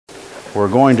We're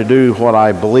going to do what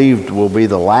I believed will be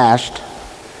the last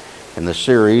in the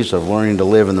series of Learning to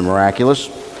Live in the Miraculous.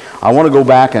 I want to go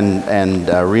back and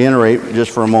reiterate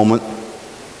just for a moment.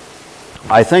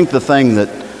 I think the thing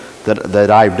that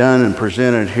I've done and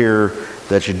presented here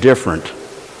that's different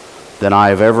than I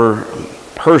have ever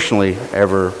personally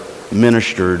ever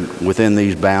ministered within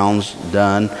these bounds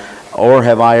done, or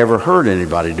have I ever heard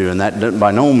anybody do. And that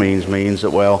by no means means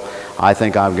that, well, I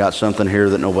think I've got something here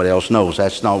that nobody else knows.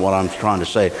 That's not what I'm trying to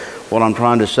say. What I'm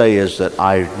trying to say is that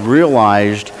I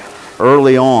realized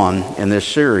early on in this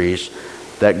series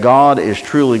that God is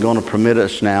truly going to permit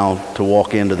us now to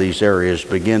walk into these areas,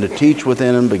 begin to teach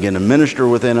within them, begin to minister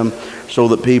within them, so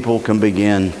that people can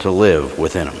begin to live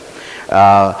within them.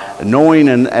 Knowing,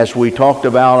 and as we talked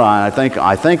about, I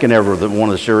think in every one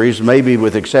of the series, maybe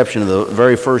with the exception of the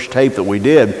very first tape that we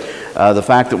did, the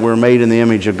fact that we're made in the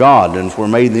image of God. And if we're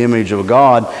made in the image of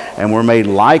God and we're made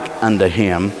like unto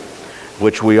Him,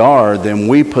 which we are, then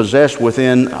we possess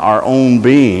within our own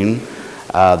being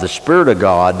the Spirit of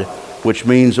God, which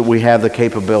means that we have the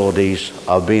capabilities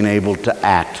of being able to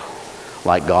act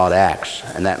like God acts.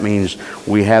 And that means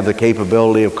we have the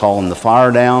capability of calling the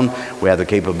fire down. We have the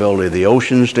capability of the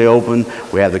oceans to open.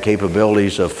 We have the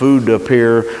capabilities of food to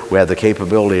appear. We have the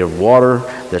capability of water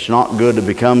that's not good to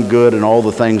become good, and all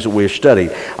the things that we've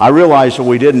studied. I realize that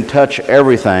we didn't touch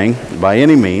everything by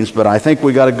any means, but I think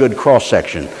we got a good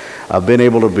cross-section. I've been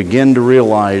able to begin to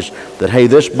realize that, hey,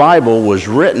 this Bible was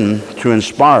written to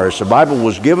inspire us. The Bible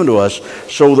was given to us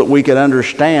so that we could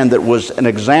understand that was an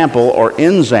example, or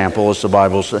ensample, as the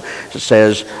Bible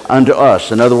says, unto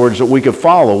us. In other words, that we could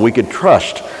follow, we could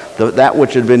trust that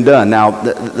which had been done. Now,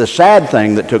 the sad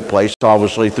thing that took place,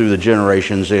 obviously, through the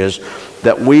generations is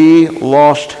that we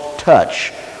lost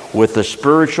touch with the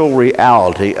spiritual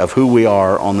reality of who we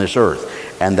are on this earth.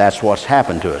 And that's what's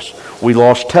happened to us. We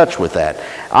lost touch with that.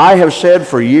 I have said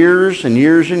for years and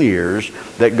years and years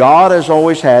that God has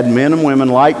always had men and women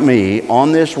like me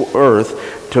on this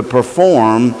earth to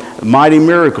perform mighty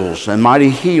miracles and mighty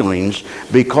healings,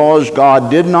 because God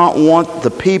did not want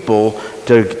the people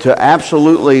to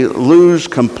absolutely lose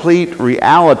complete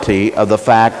reality of the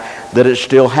fact that it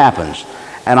still happens.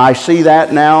 And I see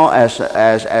that now as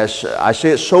I see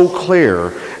it so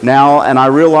clear now, and I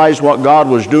realize what God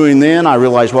was doing then, I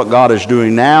realize what God is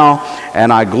doing now,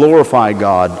 and I glorify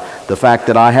God, the fact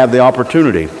that I have the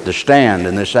opportunity to stand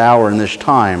in this hour and this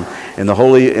time in the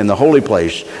holy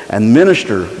place and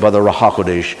minister by the Ruach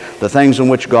HaKodesh, the things in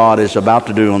which God is about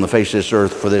to do on the face of this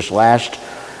earth for this last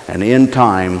and end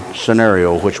time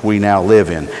scenario which we now live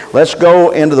in. Let's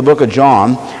go into the book of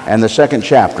John and the 2nd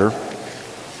chapter.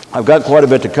 I've got quite a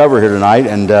bit to cover here tonight,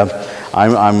 and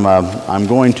I'm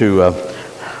going to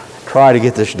try to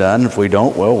get this done. If we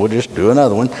don't, well, we'll just do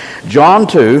another one. John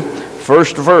 2,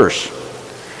 first verse.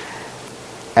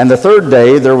 And the 3rd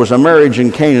day there was a marriage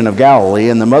in Cana of Galilee,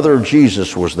 and the mother of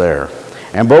Jesus was there.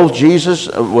 And both Jesus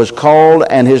was called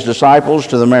and his disciples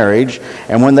to the marriage.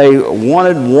 And when they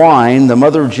wanted wine, the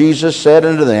mother of Jesus said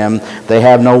unto them, They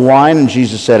have no wine. And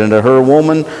Jesus said unto her,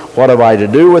 Woman, what have I to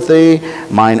do with thee?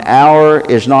 Mine hour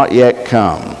is not yet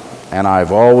come. And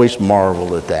I've always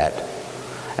marveled at that.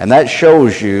 And that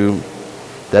shows you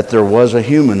that there was a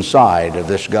human side of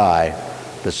this guy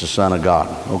that's the Son of God,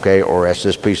 okay, or as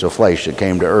this piece of flesh that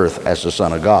came to earth as the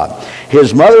Son of God.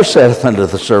 His mother saith unto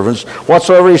the servants,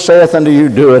 Whatsoever he saith unto you,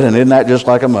 do it. And isn't that just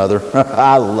like a mother?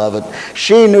 I love it.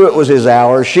 She knew it was his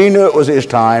hour. She knew it was his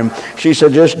time. She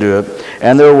said, just do it.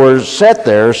 And there were set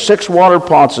there 6 water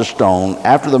pots of stone,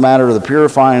 after the manner of the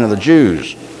purifying of the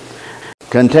Jews,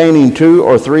 containing 2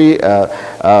 or 3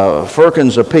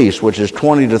 firkins apiece, which is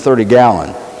 20 to 30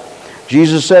 gallon.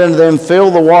 Jesus said unto them,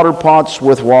 Fill the water pots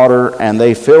with water, and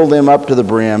they filled them up to the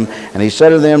brim. And he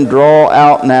said unto them, Draw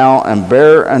out now, and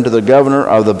bear unto the governor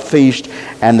of the feast,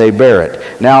 and they bear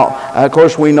it. Now, of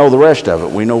course, we know the rest of it.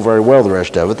 We know very well the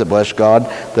rest of it, that bless God,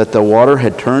 that the water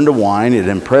had turned to wine. It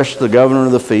impressed the governor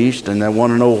of the feast, and they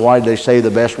want to know why they say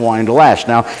the best wine to last.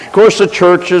 Now, of course, the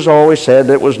church has always said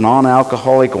it was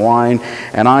non-alcoholic wine,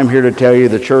 and I'm here to tell you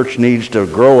the church needs to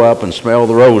grow up and smell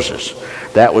the roses.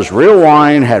 That was real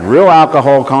wine, had real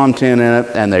alcohol content in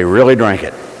it, and they really drank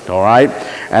it. All right?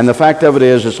 And the fact of it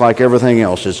is, it's like everything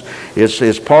else.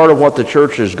 It's part of what the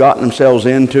church has gotten themselves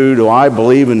into. Do I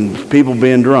believe in people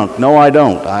being drunk? No, I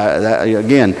don't.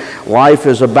 Again, life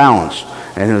is a balance.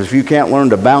 And if you can't learn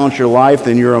to balance your life,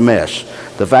 then you're a mess.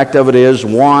 The fact of it is,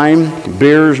 wine,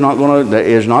 beer is not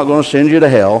going to send you to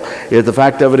hell. The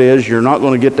fact of it is, you're not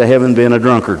going to get to heaven being a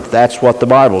drunkard. That's what the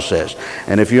Bible says.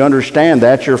 And if you understand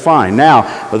that, you're fine. Now,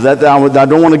 I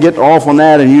don't want to get off on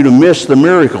that and you to miss the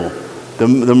miracle,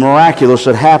 the miraculous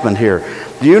that happened here.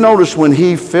 Do you notice when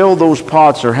he filled those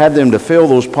pots, or had them to fill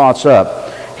those pots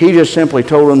up, he just simply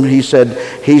told them, he said,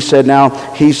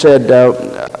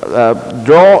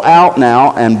 draw out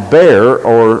now and bear,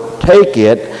 or take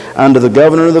it unto the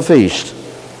governor of the feast.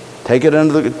 Take it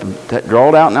under draw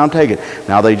it out now and take it.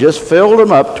 Now they just filled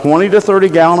them up, 20 to 30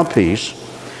 gallon apiece,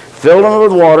 filled them up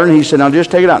with water, and he said, now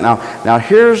just take it out. Now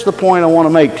here's the point I want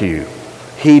to make to you.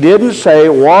 He didn't say,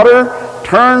 water,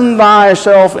 turn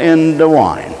thyself into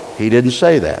wine. He didn't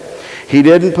say that. He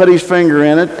didn't put his finger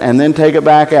in it and then take it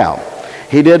back out.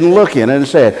 He didn't look in it and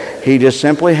say it. He just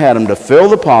simply had them to fill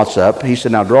the pots up. He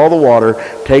said, now draw the water,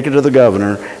 take it to the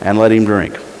governor, and let him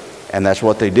drink. And that's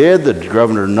what they did. The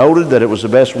governor noted that it was the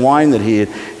best wine that he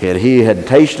had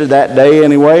tasted that day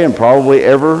anyway, and probably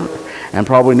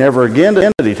never again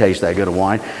did he taste that good of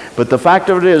wine. But the fact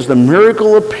of it is, the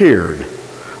miracle appeared.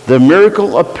 The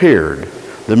miracle appeared.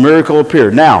 The miracle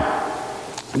appeared. Now,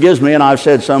 it gives me, and I've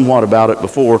said somewhat about it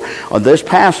before, on this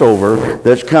Passover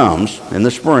that comes in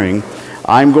the spring,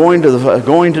 I'm going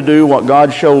to do what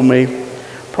God showed me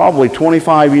probably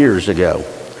 25 years ago.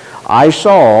 I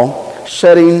saw,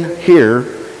 sitting here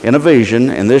in a vision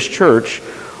in this church,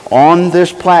 on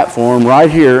this platform right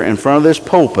here in front of this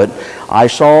pulpit, I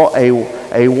saw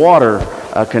a water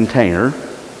container.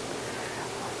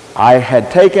 I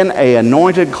had taken an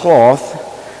anointed cloth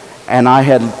and I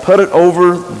had put it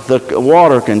over the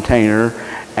water container,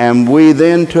 and we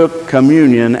then took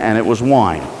communion, and it was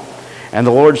wine. And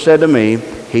the Lord said to me,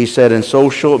 he said, and so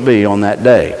shall it be on that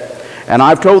day. And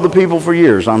I've told the people for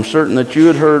years, I'm certain that you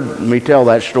had heard me tell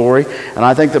that story, and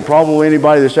I think that probably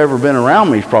anybody that's ever been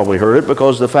around me has probably heard it,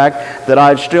 because of the fact that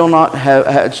I'd still not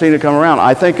had seen it come around.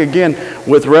 I think, again,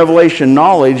 with revelation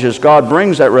knowledge, as God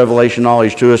brings that revelation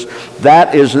knowledge to us,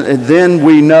 that is, then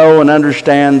we know and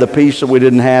understand the piece that we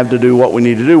didn't have to do what we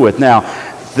need to do with. Now,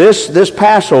 this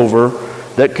Passover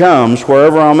that comes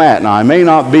wherever I'm at. Now, I may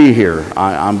not be here.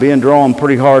 I'm being drawn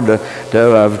pretty hard to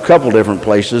a couple different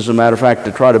places. As a matter of fact,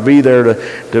 to try to be there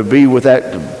to be with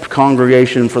that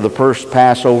congregation for the first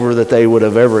Passover that they would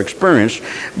have ever experienced.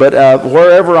 But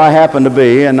wherever I happen to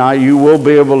be, and you will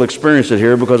be able to experience it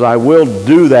here, because I will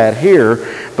do that here.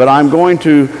 But I'm going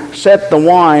to set the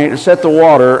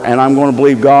water, and I'm going to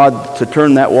believe God to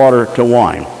turn that water to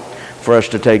wine for us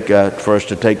to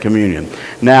take communion.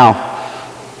 Now,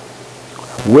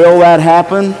 will that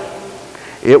happen?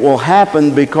 It will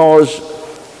happen because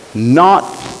not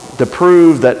to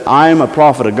prove that I'm a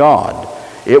prophet of God.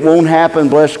 It won't happen,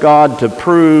 bless God, to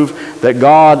prove that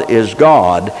God is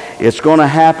God. It's going to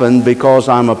happen because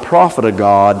I'm a prophet of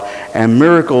God, and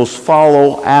miracles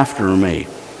follow after me.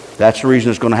 That's the reason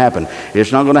it's going to happen.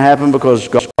 It's not going to happen because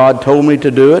God told me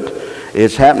to do it.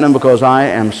 It's happening because I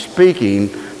am speaking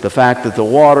the fact that the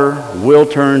water will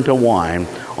turn to wine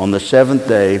on the seventh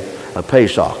day of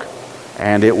Pesach,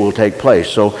 and it will take place.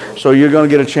 So you're going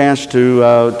to get a chance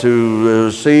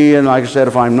to see, and like I said,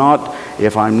 if I'm not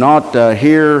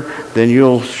here, then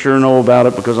you'll sure know about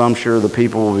it, because I'm sure the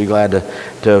people will be glad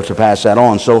to pass that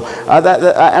on. So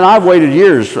and I've waited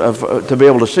years to be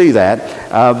able to see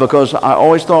that, because I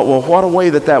always thought, well, what a way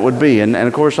that would be, and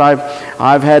of course I've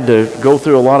had to go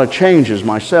through a lot of changes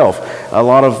myself. A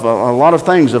lot of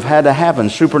things have had to happen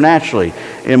supernaturally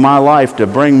in my life to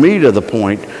bring me to the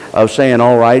point of saying,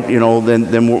 all right,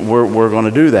 then we're going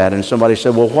to do that. And somebody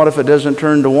said, well, what if it doesn't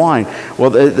turn to wine? Well,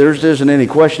 there isn't any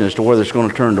question as to whether it's going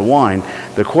to turn to wine.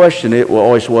 The question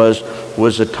always was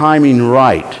the timing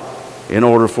right in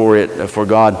order for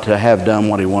God to have done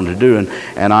what he wanted to do.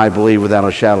 And I believe without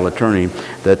a shadow of turning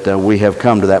that we have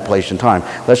come to that place in time.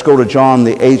 Let's go to John,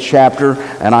 the 8th chapter,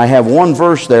 and I have one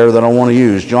verse there that I want to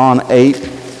use. John 8,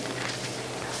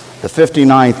 the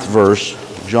 59th verse.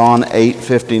 John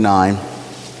 8:59.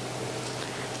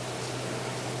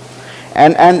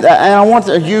 And I want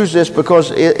to use this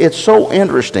because it's so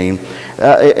interesting.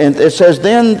 And it says,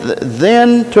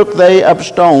 Then took they up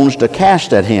stones to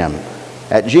cast at him,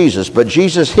 at Jesus. But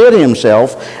Jesus hid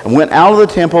himself and went out of the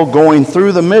temple, going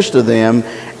through the midst of them,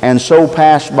 and so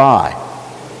passed by.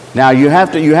 Now you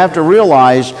have to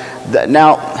realize that.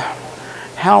 Now,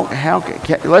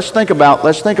 let's think about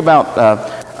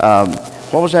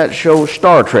what was that show,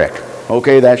 Star Trek?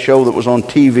 Okay, that show that was on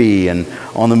TV and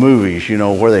on the movies,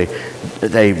 where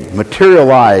they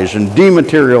materialize and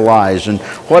dematerialize and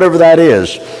whatever that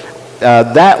is.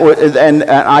 And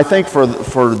I think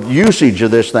for usage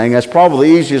of this thing, that's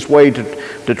probably the easiest way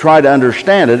to try to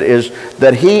understand it, is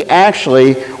that he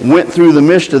actually went through the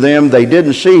midst of them. They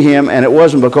didn't see him, and it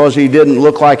wasn't because he didn't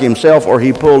look like himself or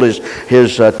he pulled his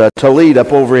tallit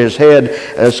up over his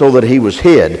head so that he was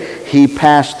hid. He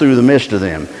passed through the midst of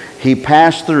them. he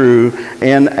passed through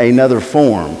in another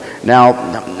form.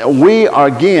 Now, we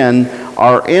again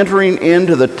are entering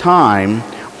into the time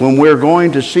when we're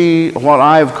going to see what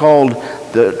I have called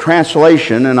the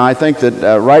translation, and I think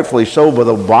that rightfully so, but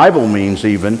the Bible means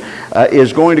even,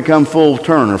 is going to come full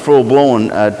turn or full blown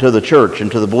to the church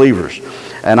and to the believers.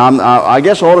 And I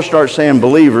guess I ought to start saying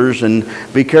believers and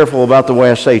be careful about the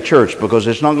way I say church, because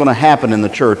it's not going to happen in the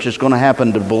church. It's going to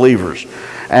happen to believers.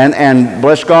 And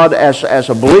bless God, as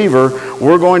a believer,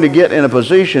 we're going to get in a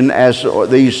position as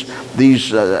these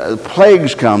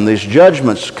plagues come, these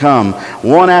judgments come,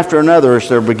 one after another, as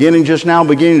they're beginning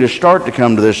to start to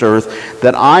come to this earth,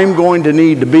 that I'm going to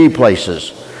need to be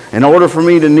places. In order for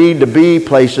me to need to be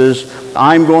places,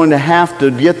 I'm going to have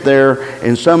to get there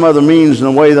in some other means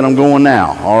than the way that I'm going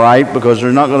now, all right? Because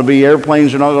there's not going to be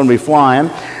airplanes, they're not going to be flying,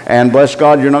 and bless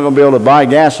God, you're not going to be able to buy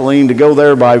gasoline to go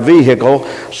there by vehicle,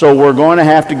 so we're going to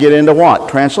have to get into what?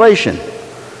 Translation.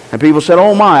 And people said,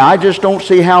 oh my, I just don't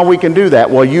see how we can do that.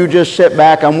 Well, you just sit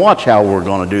back and watch how we're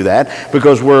going to do that,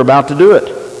 because we're about to do it.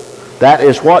 That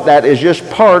is just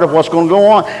part of what's going to go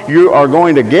on. You are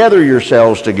going to gather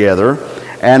yourselves together,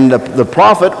 and the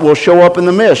prophet will show up in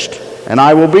the midst, and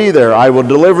I will be there. I will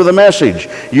deliver the message.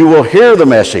 You will hear the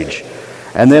message.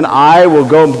 And then I will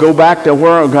go back to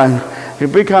where I'm going.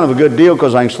 It'd be kind of a good deal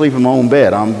because I can sleep in my own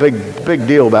bed. I'm a big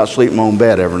deal about sleeping in my own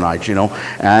bed every night, you know.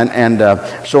 And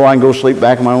so I can go sleep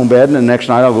back in my own bed, and the next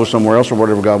night I'll go somewhere else or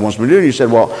whatever God wants me to do. And you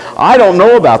said, well, I don't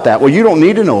know about that. Well, you don't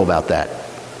need to know about that.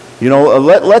 You know,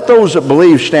 let those that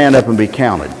believe stand up and be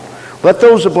counted. Let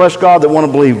those that bless God, that want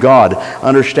to believe God,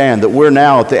 understand that we're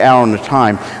now at the hour and the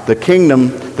time. The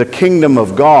kingdom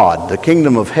of God, the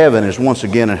kingdom of heaven is once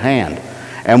again at hand.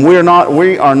 And we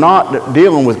are not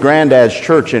dealing with Granddad's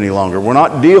church any longer. We're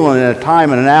not dealing in a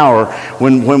time and an hour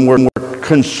when we're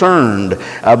concerned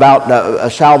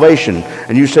about salvation.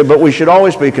 And you say, but we should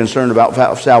always be concerned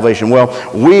about salvation. Well,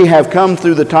 we have come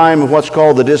through the time of what's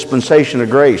called the dispensation of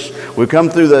grace. We've come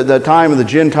through the time of the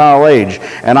Gentile age.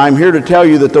 And I'm here to tell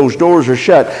you that those doors are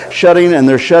shutting, and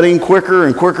they're shutting quicker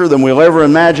and quicker than we'll ever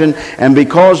imagine. And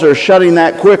because they're shutting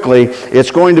that quickly,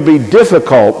 it's going to be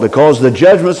difficult, because the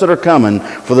judgments that are coming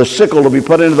for the sickle to be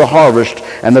put into the harvest,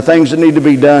 and the things that need to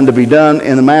be done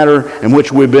in the manner in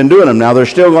which we've been doing them. Now, they're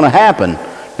still going to happen.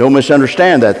 Don't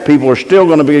misunderstand that. People are still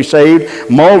going to be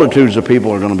saved. Multitudes of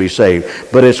people are going to be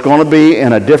saved. But it's going to be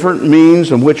in a different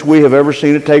means in which we have ever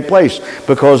seen it take place.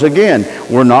 Because, again,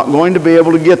 we're not going to be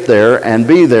able to get there and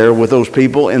be there with those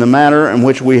people in the manner in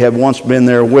which we have once been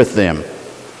there with them.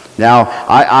 Now,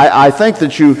 I think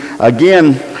that you,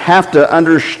 again, have to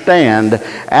understand,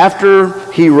 after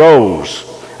he rose,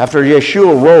 after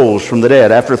Yeshua rose from the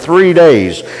dead, after 3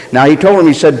 days. Now, he told him,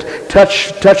 he said,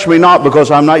 touch me not, because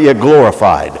I'm not yet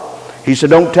glorified. He said,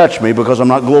 don't touch me, because I'm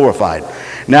not glorified.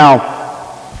 Now,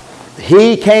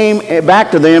 he came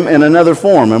back to them in another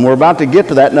form, and we're about to get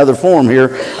to that another form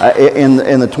here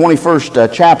in the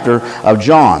 21st chapter of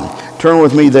John. Turn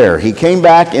with me there. He came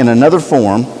back in another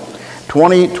form,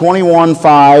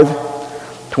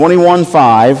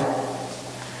 21:5.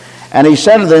 And he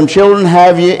said to them, children,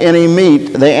 have ye any meat?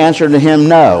 They answered to him,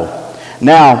 no.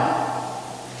 Now,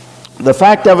 the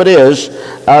fact of it is,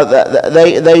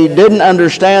 they didn't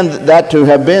understand that to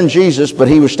have been Jesus, but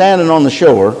he was standing on the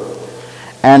shore.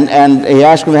 And he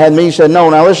asked them if they had meat. He said, no.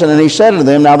 Now listen, and he said to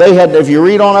them, now they had, if you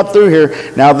read on up through here,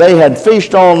 now they had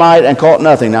fished all night and caught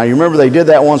nothing. Now you remember they did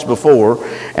that once before,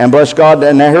 and bless God,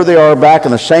 and now here they are back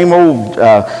in the same old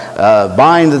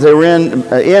bind that they were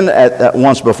in at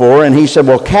once before. And he said,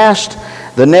 well, cast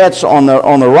the nets on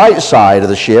the right side of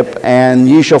the ship, and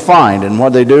ye shall find. And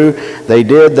what they do,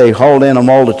 they hauled in a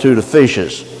multitude of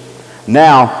fishes.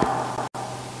 Now,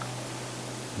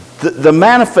 the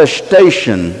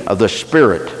manifestation of the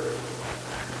Spirit,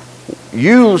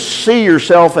 you see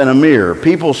yourself in a mirror.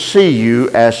 People see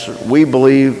you as we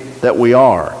believe that we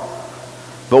are.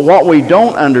 But what we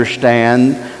don't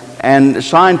understand, and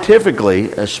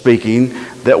scientifically speaking,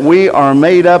 that we are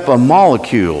made up of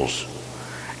molecules.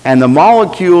 And the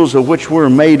molecules of which we're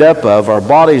made up of, our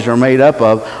bodies are made up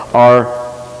of, are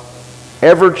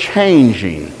ever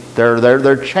changing.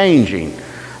 They're changing.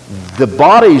 The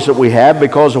bodies that we have,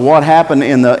 because of what happened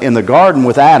in the garden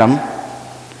with Adam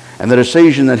and the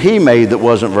decision that he made that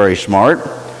wasn't very smart,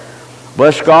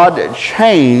 bless God,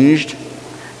 changed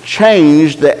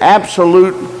the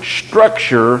absolute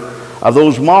structure of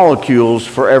those molecules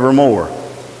forevermore.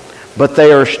 But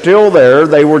they are still there.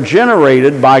 They were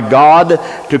generated by God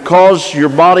to cause your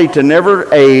body to never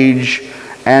age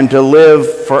and to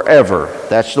live forever.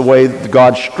 That's the way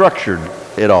God structured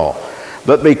it all.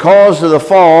 But because of the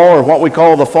fall, or what we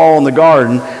call the fall in the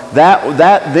garden,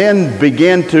 that then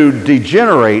began to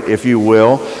degenerate, if you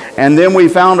will, and then we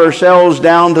found ourselves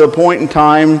down to a point in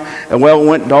time, and well, it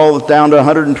went all down to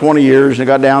 120 years, and it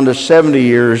got down to 70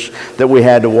 years that we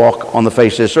had to walk on the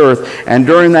face of this earth. And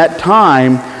during that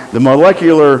time, the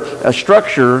molecular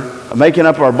structure making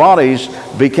up our bodies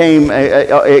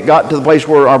it got to the place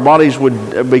where our bodies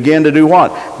would begin to do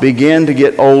what? Begin to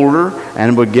get older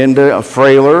and begin to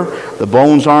frailer. The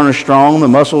bones aren't as strong, the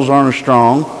muscles aren't as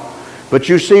strong. But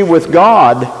you see, with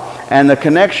God and the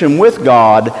connection with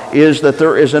God is that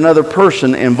there is another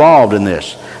person involved in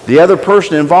this. The other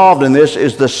person involved in this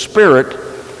is the Spirit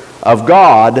of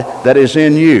God that is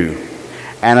in you.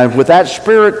 And with that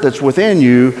Spirit that's within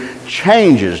you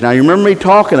changes. Now, you remember me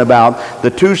talking about the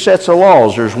two sets of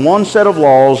laws. There's one set of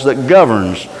laws that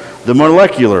governs the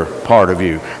molecular part of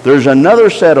you. There's another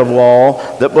set of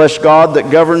law that, bless God, that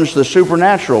governs the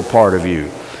supernatural part of you.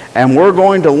 And we're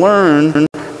going to learn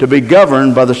to be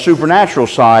governed by the supernatural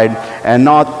side and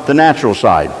not the natural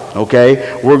side.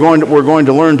 Okay? We're going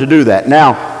to learn to do that.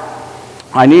 Now,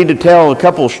 I need to tell a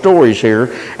couple of stories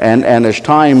here, and as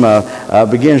time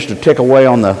begins to tick away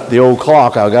on the old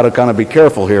clock, I've got to kind of be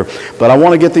careful here. But I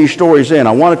want to get these stories in.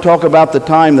 I want to talk about the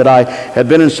time that I had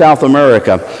been in South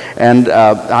America, and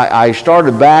I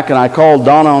started back, and I called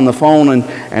Donna on the phone,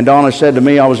 and Donna said to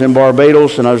me I was in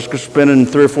Barbados, and I was spending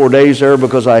 3 or 4 days there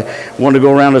because I wanted to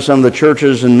go around to some of the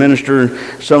churches and minister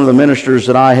some of the ministers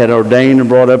that I had ordained and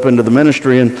brought up into the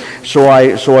ministry. And so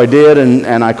I did,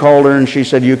 and I called her, and she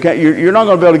said, you're not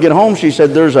going to be able to get home. She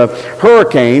said, there's a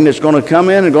hurricane that's going to come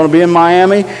in and going to be in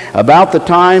Miami about the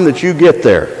time that you get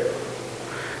there.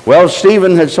 Well,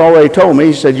 Stephen had already told me,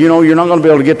 he said, you're not going to be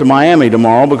able to get to Miami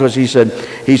tomorrow because he said,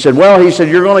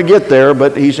 you're going to get there,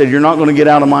 but he said, you're not going to get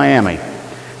out of Miami.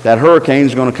 That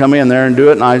hurricane's going to come in there and do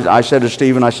it. And I said to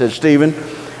Stephen, Stephen,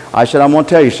 I'm going to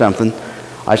tell you something.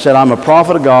 I said, I'm a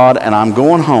prophet of God, and I'm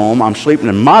going home. I'm sleeping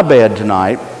in my bed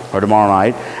tonight or tomorrow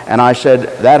night. And I said,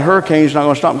 that hurricane's not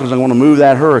going to stop because I'm going to move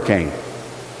that hurricane.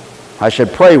 I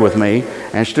said, pray with me.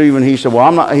 And Stephen, he said, well,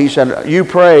 I'm not. He said, you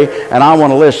pray, and I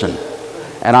want to listen.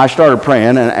 And I started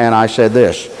praying, and I said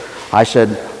this. I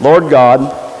said, Lord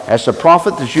God, as the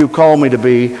prophet that you called me to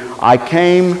be, I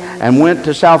came and went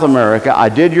to South America. I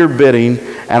did your bidding,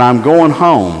 and I'm going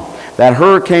home. That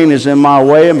hurricane is in my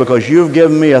way, and because you've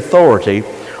given me authority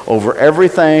over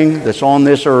everything that's on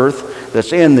this earth,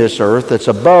 that's in this earth, that's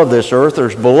above this earth,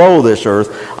 there's below this earth,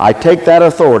 I take that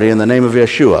authority in the name of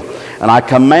Yeshua. And I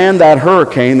command that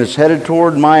hurricane that's headed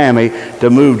toward Miami to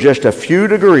move just a few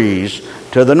degrees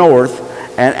to the north,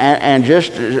 and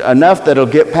just enough that it'll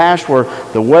get past where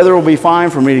the weather will be fine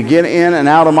for me to get in and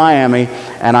out of Miami.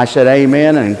 And I said,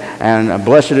 amen, and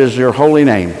blessed is your holy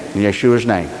name, in Yeshua's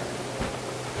name.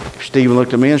 Stephen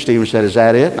looked at me, and Stephen said, is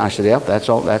that it? And I said, yep, that's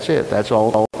it. That's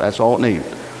all it needs.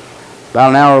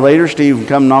 About an hour later, Steve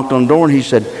come knocked on the door, and he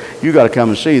said, you got to come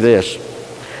and see this.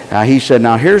 Now, he said,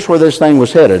 now here's where this thing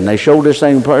was headed. And they showed this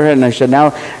thing, and they said, now,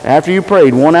 after you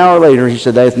prayed, 1 hour later, he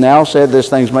said, they've now said this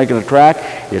thing's making a track.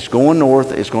 It's going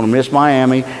north. It's going to miss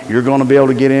Miami. You're going to be able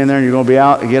to get in there, and you're going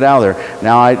to get out of there.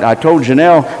 Now, I told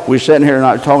Janelle, we were sitting here and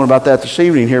I was talking about that this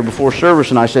evening here before service,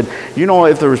 and I said,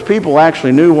 if there was people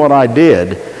actually knew what I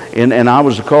did, and I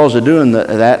was the cause of doing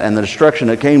that and the destruction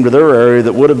that came to their area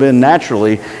that would have been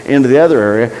naturally into the other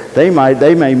area, they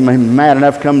may be mad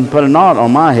enough to come and put a knot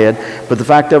on my head. But the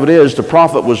fact of it is, the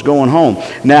prophet was going home.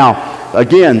 Now,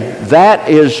 again, that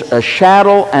is a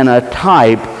shadow and a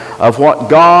type of what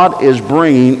God is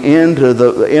bringing into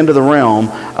the realm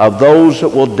of those that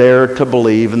will dare to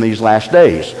believe in these last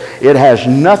days. It has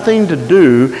nothing to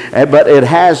do, but it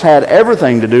has had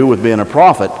everything to do with being a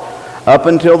prophet up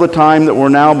until the time that we're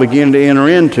now beginning to enter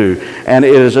into. And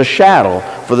it is a shadow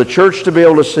for the church to be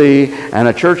able to see and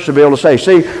a church to be able to say.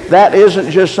 See, that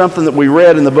isn't just something that we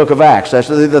read in the book of Acts. That's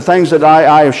the things that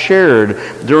I have shared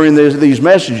during these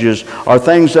messages are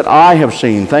things that I have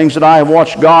seen, things that I have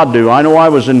watched God do. I know I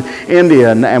was in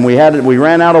India, and we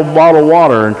ran out of bottled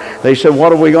water, and they said,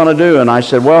 what are we going to do? And I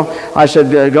said,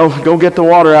 go get the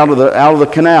water out of the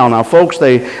canal. Now, folks,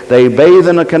 they bathe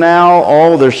in the canal.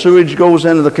 All their sewage goes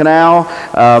into the canal.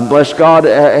 Bless God,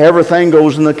 everything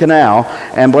goes in the canal.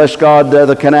 And bless God,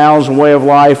 the canal's a way of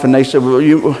life. And they said, well,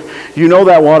 you know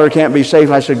that water can't be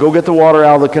safe. I said, go get the water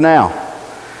out of the canal.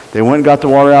 They went and got the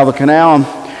water out of the canal.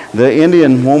 And the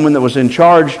Indian woman that was in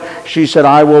charge, she said,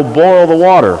 I will boil the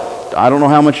water. I don't know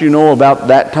how much you know about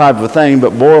that type of thing,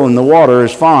 but boiling the water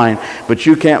is fine. But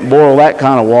you can't boil that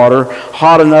kind of water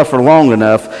hot enough or long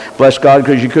enough, bless God,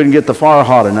 because you couldn't get the fire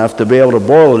hot enough to be able to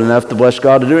boil it enough to bless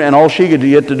God to do it. And all she could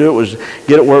get to do it was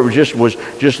get it where it was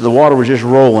just the water was just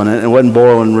rolling. It wasn't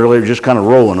boiling really, it was just kind of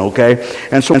rolling, okay?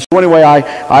 And so anyway,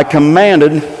 I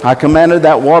commanded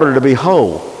that water to be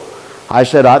whole. I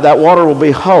said, that water will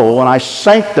be whole, and I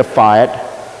sanctify it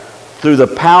through the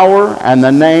power and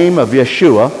the name of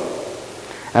Yeshua.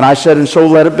 And I said, and so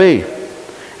let it be.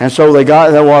 And so they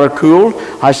got that water cooled.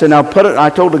 I said, now put it, I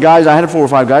told the guys, I had 4 or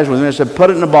 5 guys with me, I said, put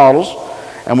it in the bottles,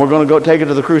 and we're going to go take it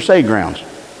to the crusade grounds.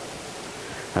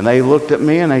 And they looked at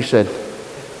me and they said,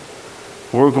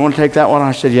 we're going to take that one?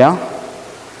 I said, yeah.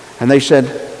 And they said,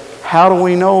 how do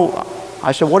we know?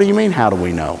 I said, what do you mean, how do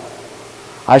we know?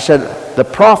 I said, the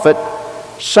prophet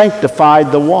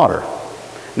sanctified the water.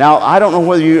 Now, I don't know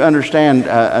whether you understand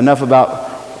enough about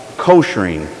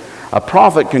koshering. A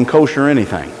prophet can kosher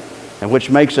anything, and which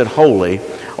makes it holy,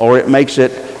 or it makes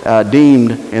it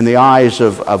deemed in the eyes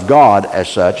of God as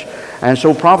such. And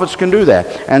so prophets can do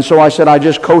that. And so I said, I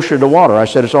just koshered the water. I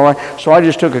said, it's all right. So I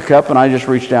just took a cup and I just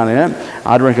reached down in it.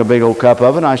 I drank a big old cup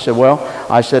of it. And I said, well,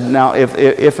 now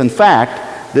if in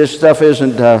fact this stuff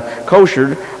isn't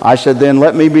koshered, I said, then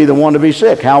let me be the one to be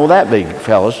sick. How will that be,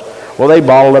 fellas? Well, they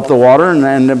bottled up the water,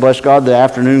 and bless God, the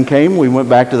afternoon came. We went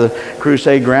back to the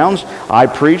crusade grounds. I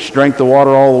preached, drank the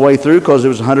water all the way through because it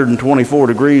was 124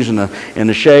 degrees in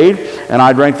the shade. And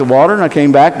I drank the water, and I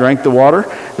came back, drank the water.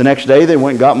 The next day, they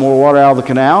went and got more water out of the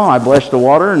canal. I blessed the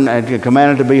water and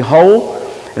commanded it to be whole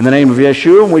in the name of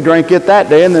Yeshua, and we drank it that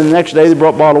day. And then the next day, they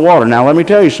brought bottled water. Now, let me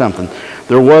tell you something.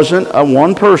 There wasn't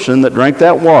one person that drank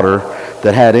that water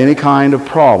that had any kind of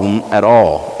problem at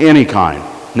all, any kind.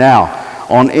 Now,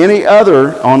 on any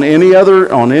other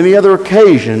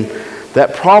occasion,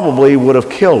 that probably would have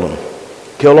killed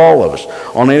all of us.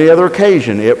 On any other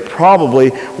occasion, it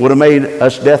probably would have made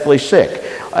us deathly sick.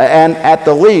 And at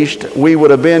the least, we would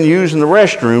have been using the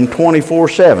restroom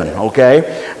 24/7,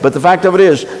 okay? But the fact of it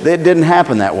is, it didn't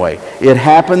happen that way. It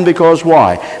happened because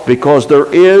why? Because there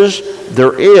is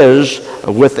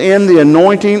within the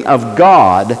anointing of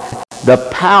God the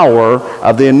power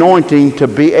of the anointing to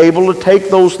be able to take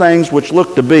those things which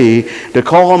look to be, to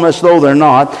call them as though they're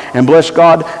not, and bless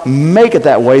God, make it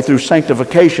that way through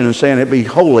sanctification and saying it be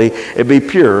holy, it be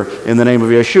pure in the name of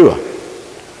Yeshua.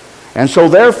 And so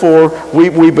therefore,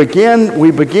 we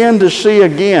begin to see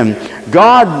again,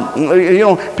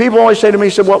 God, people always say to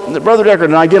me, well, Brother Deckard,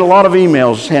 and I get a lot of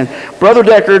emails saying, Brother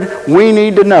Deckard, we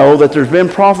need to know that there's been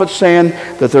prophets saying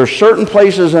that there are certain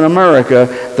places in America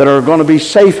that are going to be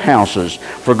safe houses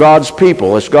for God's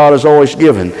people, as God has always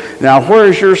given. Now, where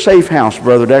is your safe house,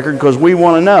 Brother Deckard? Because we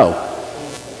want to know.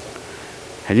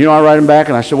 And I write him back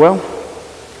and I said, well,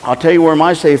 I'll tell you where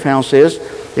my safe house is.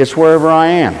 It's wherever I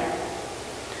am.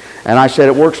 And I said,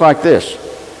 it works like this.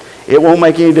 It won't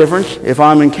make any difference if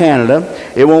I'm in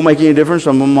Canada. It won't make any difference if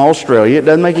I'm in Australia. It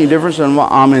doesn't make any difference if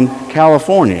I'm in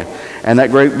California and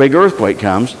that great big earthquake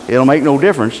comes. It'll make no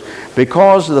difference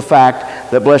because of the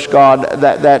fact that, bless God,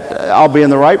 that I'll be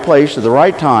in the right place at the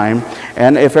right time.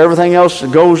 And if everything else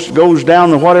goes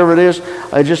down to whatever it is,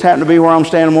 it just happened to be where I'm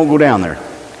standing, won't go down there.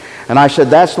 And I said,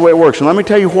 that's the way it works. And let me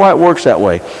tell you why it works that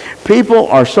way. People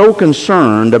are so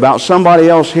concerned about somebody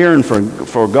else hearing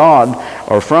for God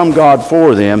or from God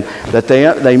for them that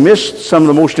they miss some of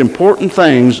the most important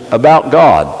things about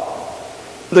God.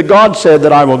 That God said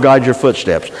that I will guide your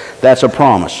footsteps. That's a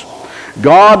promise.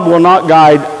 God will not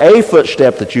guide a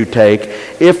footstep that you take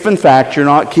if in fact you're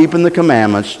not keeping the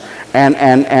commandments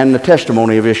and the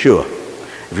testimony of Yeshua.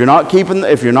 If you're not keeping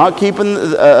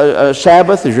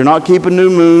Sabbath, if you're not keeping New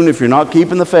Moon, if you're not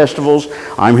keeping the festivals,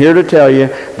 I'm here to tell you,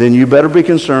 then you better be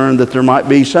concerned that there might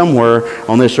be somewhere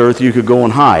on this earth you could go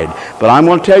and hide. But I'm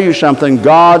going to tell you something.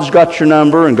 God's got your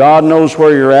number, and God knows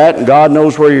where you're at, and God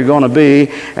knows where you're going to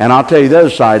be. And I'll tell you the other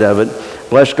side of it.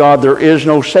 Bless God, there is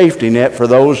no safety net for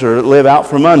those that live out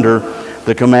from under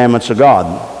the commandments of God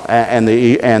and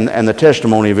the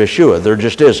testimony of Yeshua. There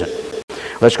just isn't.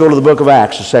 Let's go to the book of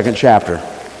Acts, the 2nd chapter.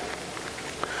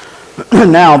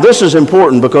 Now, this is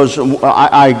important because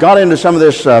I got into some of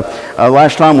this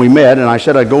last time we met, and I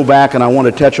said I'd go back and I want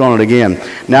to touch on it again.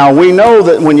 Now, we know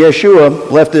that when Yeshua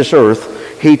left this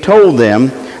earth, he told them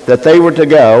that they were to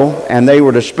go and they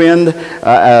were to spend,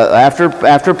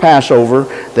 after Passover,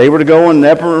 they were to go in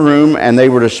the upper room and they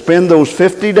were to spend those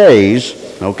 50 days,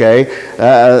 okay,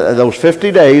 those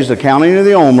 50 days, the counting of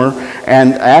the Omer,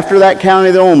 and after that counting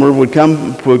of the Omer would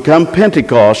come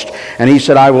Pentecost, and he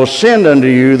said, I will send unto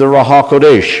you the Ruach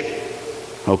HaKodesh.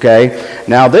 Okay?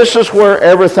 Now this is where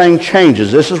everything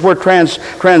changes. This is where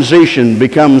transition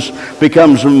becomes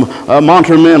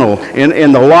monumental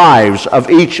in the lives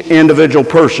of each individual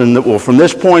person that will from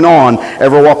this point on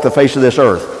ever walk the face of this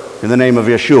earth in the name of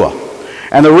Yeshua.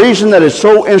 And the reason that it's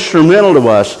so instrumental to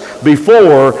us,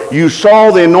 before you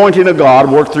saw the anointing of God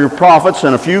work through prophets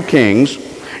and a few kings,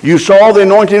 you saw the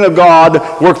anointing of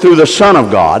God work through the Son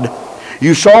of God.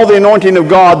 You saw the anointing of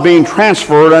God being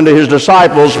transferred unto his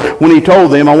disciples when he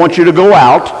told them, I want you to go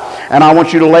out, and I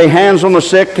want you to lay hands on the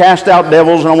sick, cast out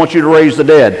devils, and I want you to raise the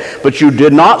dead. But you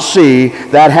did not see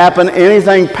that happen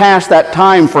anything past that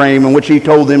time frame in which he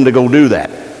told them to go do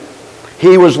that.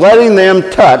 He was letting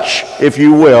them touch, if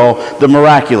you will, the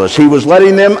miraculous. He was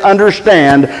letting them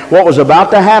understand what was about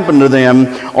to happen to them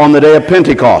on the day of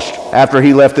Pentecost after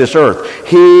he left this earth.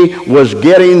 He was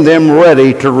getting them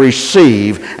ready to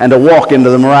receive and to walk into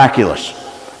the miraculous.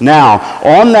 Now,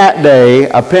 on that day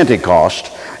of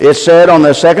Pentecost, it said on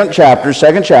the second chapter,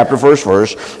 first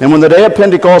verse, and when the day of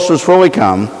Pentecost was fully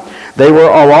come, they were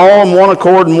all in one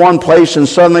accord in one place, and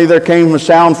suddenly there came a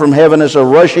sound from heaven as a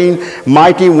rushing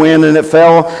mighty wind, and it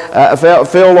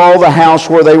filled all the house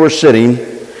where they were sitting.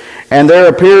 And there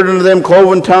appeared unto them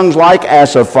cloven tongues like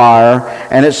as of fire,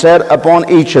 and it sat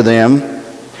upon each of them.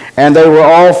 And they were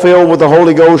all filled with the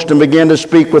Holy Ghost, and began to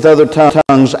speak with other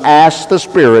tongues as the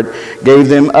Spirit gave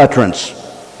them utterance.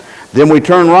 Then we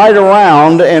turn right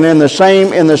around, and in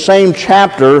the same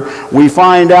chapter, we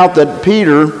find out that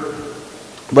Peter,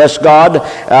 bless God,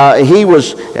 he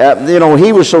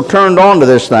was so turned on to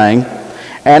this thing,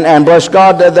 and bless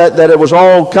God that it was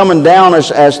all coming down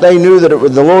as they knew that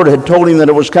the Lord had told him that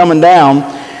it was coming down,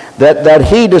 that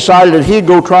he decided that he'd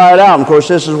go try it out. And of course,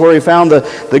 this is where he found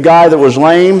the guy that was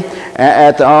lame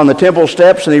on the temple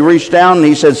steps, and he reached down and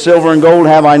he said, silver and gold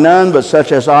have I none, but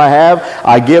such as I have,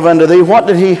 I give unto thee. What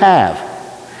did he have?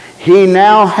 He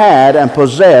now had and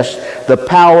possessed the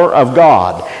power of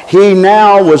God. He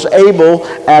now was able,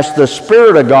 as the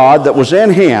Spirit of God that was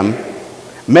in him,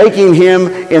 making him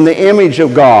in the image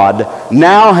of God,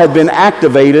 now had been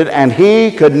activated, and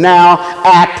he could now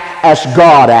act as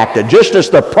God acted. Just as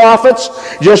the prophets,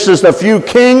 just as the few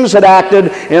kings had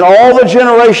acted in all the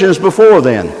generations before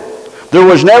then. There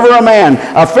was never a man,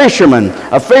 a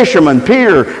fisherman,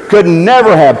 Peter could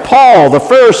never have, Paul, the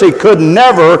Pharisee, could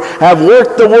never have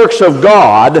worked the works of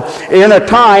God in a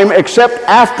time except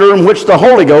after in which the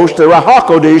Holy Ghost, the Ruach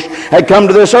HaKodesh, had come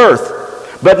to this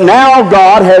earth. But now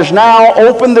God has now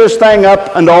opened this thing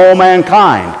up unto all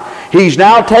mankind. He's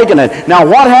now taken it. Now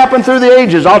what happened through the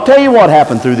ages? I'll tell you what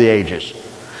happened through the ages.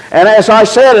 And as I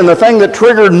said, and the thing that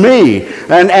triggered me,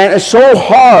 and it's so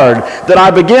hard that I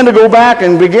began to go back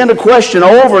and begin to question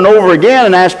over and over again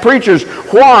and ask preachers,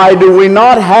 why do we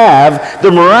not have the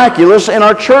miraculous in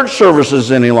our church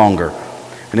services any longer?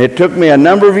 And it took me a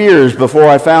number of years before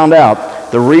I found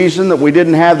out the reason that we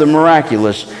didn't have the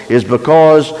miraculous is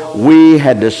because we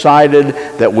had decided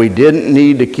that we didn't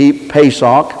need to keep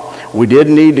Pesach. We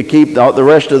didn't need to keep the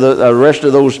rest of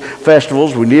those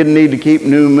festivals. We didn't need to keep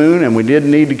New Moon, and we didn't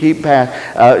need to keep a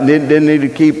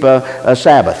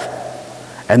Sabbath.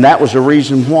 And that was the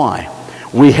reason why.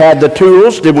 We had the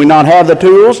tools. Did we not have the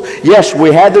tools? Yes,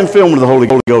 we had them filled with the Holy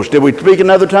Ghost. Did we speak in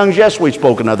other tongues? Yes, we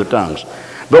spoke in other tongues.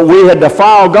 But we had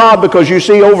defiled God, because you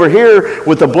see over here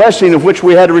with the blessing of which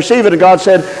we had to receive it, and God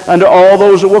said, unto all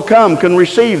those that will come can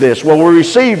receive this. Well, we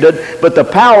received it, but the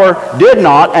power did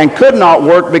not and could not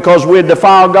work because we had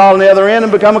defiled God on the other end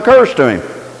and become a curse to him.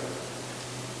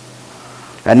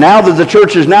 And now that the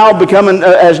church has now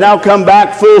come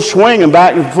back full swing and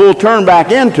full turn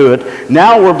back into it,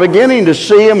 now we're beginning to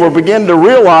see and we're beginning to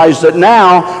realize that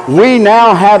now we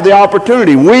now have the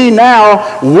opportunity. We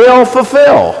now will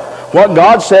fulfill what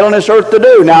God said on this earth to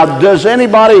do. Now, does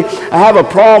anybody have a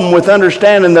problem with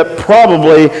understanding that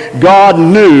probably God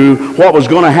knew what was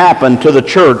going to happen to the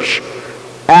church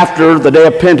after the day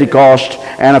of Pentecost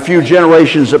and a few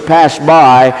generations that passed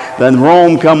by, then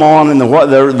Rome come on and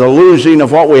the losing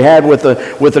of what we had with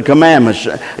the commandments?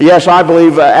 Yes, I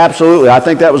believe absolutely. I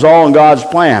think that was all in God's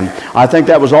plan. I think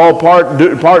that was all part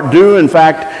due, in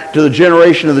fact, to the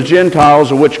generation of the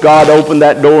Gentiles, of which God opened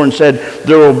that door and said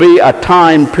there will be a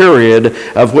time period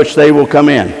of which they will come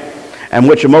in, and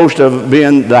which most of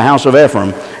being the house of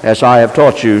Ephraim, as I have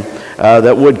taught you,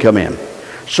 that would come in.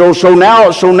 So now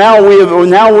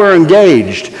we're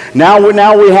engaged. Now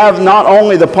we have not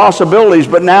only the possibilities,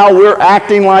 but now we're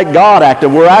acting like God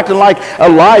acted. We're acting like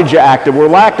Elijah acted.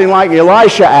 We're acting like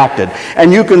Elisha acted.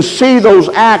 And you can see those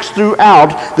acts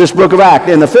throughout this book of Acts.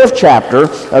 In the 5th chapter,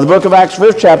 the book of Acts,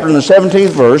 5th chapter, in the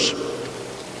 17th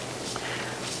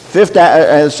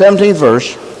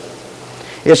verse,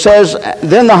 It says,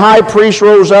 then the high priest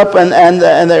rose up, and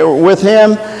they were with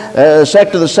him, a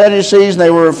sect of the Sadducees, and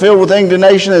they were filled with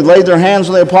indignation. They laid their hands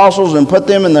on the apostles and put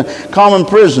them in the common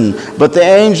prison. But the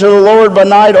angel of the Lord by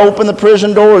night opened the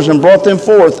prison doors and brought them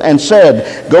forth, and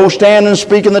said, go stand and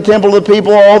speak in the temple of the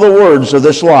people all the words of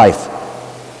this life.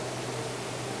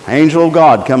 Angel of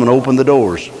God come and open the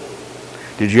doors.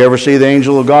 Did you ever see the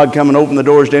angel of God come and open the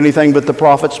doors to anything but the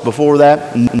prophets before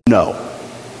that? No.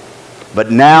 But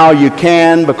now you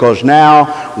can, because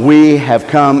now we have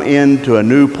come into a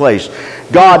new place.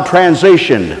 God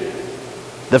transitioned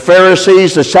the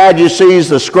Pharisees, the Sadducees,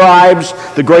 the scribes,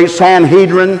 the great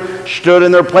Sanhedrin stood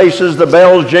in their places. The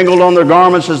bells jingled on their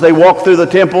garments as they walked through the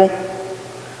temple.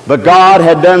 But God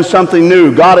had done something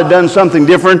new. God had done something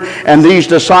different, and these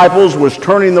disciples was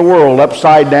turning the world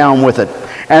upside down with it.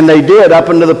 And they did up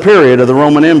into the period of the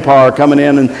Roman Empire coming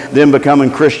in and then becoming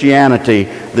Christianity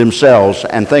themselves,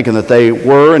 and thinking that they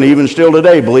were, and even still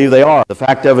today believe they are. The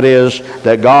fact of it is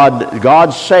that God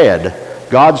said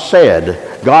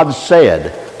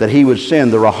that He would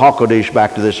send the Ruach HaKodesh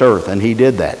back to this earth, and He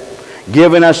did that,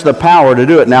 giving us the power to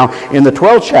do it. Now, in the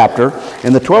 12th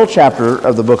chapter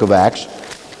of the book of Acts,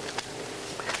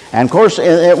 and of course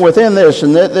within this,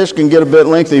 and this can get a bit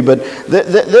lengthy, but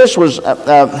this was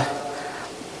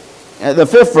the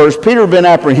 5th verse. Peter had been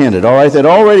apprehended. All right, they'd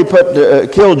already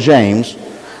killed James,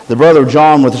 the brother of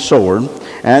John, with a sword.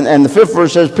 And the 5th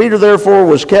verse says, Peter therefore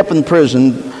was kept in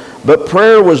prison, but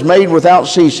prayer was made without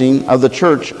ceasing of the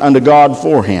church unto God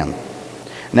for him.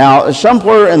 Now,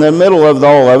 somewhere in the middle of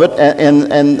all of it, and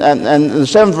the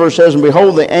 7th verse says, and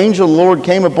behold, the angel of the Lord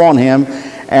came upon him,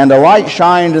 and a light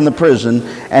shined in the prison,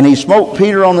 and he smote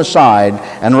Peter on the side,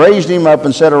 and raised him up,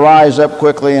 and said, arise up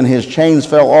quickly, and his chains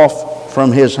fell off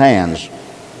from his hands.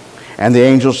 And the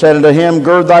angel said unto him,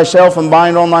 gird thyself and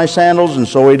bind on thy sandals, and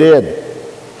so he did.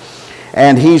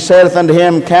 And he saith unto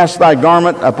him, cast thy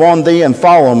garment upon thee and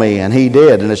follow me. And he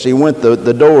did. And as he went,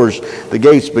 the doors, the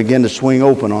gates began to swing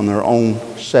open on their own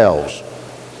selves.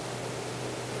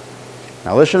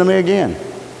 Now listen to me again.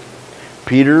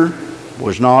 Peter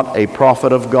was not a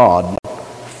prophet of God,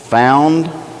 found,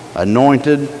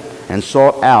 anointed, and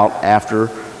sought out after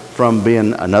from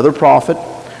being another prophet.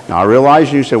 Now I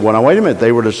realize you say, well, now wait a minute,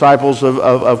 they were disciples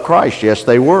of Christ. Yes,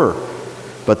 they were,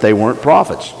 but they weren't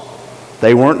prophets.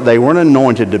 They weren't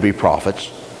anointed to be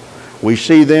prophets. We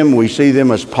see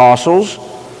them as apostles,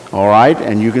 all right,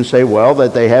 and you can say, well,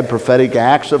 that they had prophetic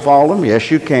acts that followed them.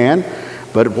 Yes, you can.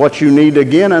 But what you need to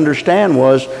again understand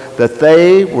was that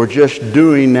they were just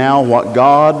doing now what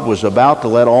God was about to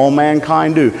let all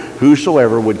mankind do,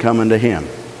 whosoever would come unto him.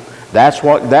 That's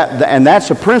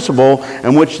a principle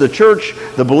in which the church,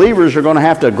 the believers, are going to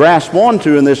have to grasp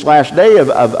onto in this last day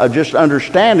of just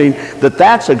understanding that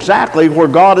that's exactly where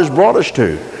God has brought us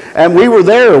to. And we were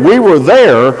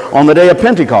there on the day of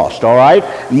Pentecost, all right?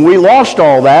 And we lost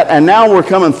all that, and now we're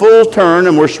coming full turn,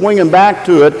 and we're swinging back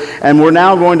to it, and we're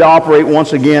now going to operate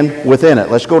once again within it.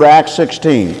 Let's go to Acts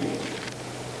 16.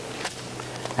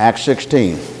 Acts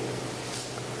 16.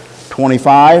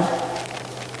 25.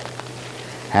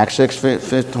 Acts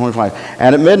 6:25.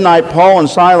 And at midnight Paul and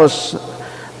Silas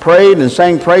prayed and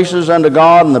sang praises unto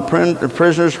God, and the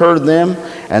prisoners heard them.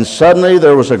 And suddenly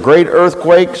there was a great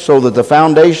earthquake, so that the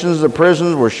foundations of the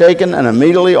prison were shaken, and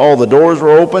immediately all the doors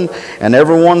were opened, and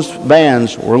everyone's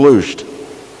bands were loosed.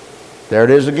 There it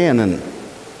is again, and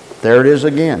there it is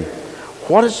again.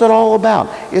 What is it all about?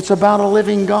 It's about a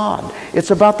living God.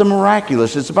 It's about the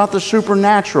miraculous. It's about the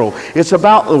supernatural. It's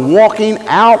about the walking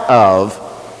out of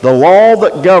the law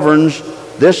that governs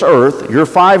this earth, your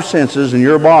five senses and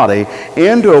your body,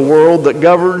 into a world that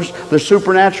governs the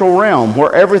supernatural realm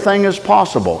where everything is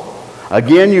possible.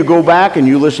 Again, you go back and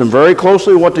you listen very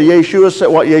closely what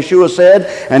Yeshua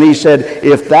said, and he said,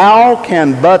 if thou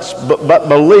can but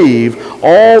believe,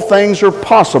 all things are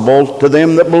possible to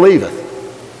them that believeth.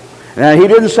 Now, he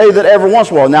didn't say that every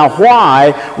once in a while. Now,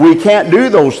 why we can't do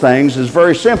those things is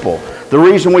very simple. The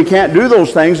reason we can't do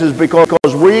those things is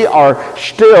because we are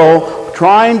still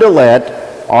trying to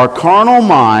let our carnal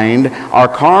mind, our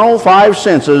carnal five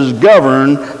senses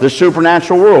govern the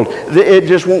supernatural world. It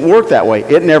just won't work that way.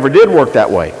 It never did work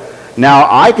that way. Now,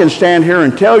 I can stand here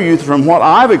and tell you from what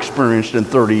I've experienced in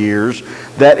 30 years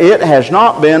that it has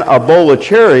not been a bowl of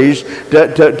cherries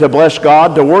to bless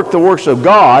God, to work the works of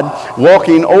God,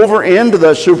 walking over into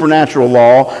the supernatural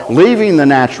law, leaving the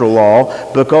natural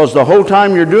law, because the whole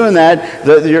time you're doing that,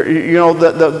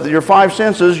 your five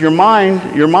senses, your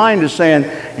mind is saying,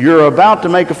 you're about to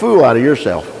make a fool out of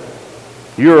yourself.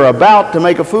 You're about to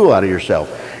make a fool out of yourself.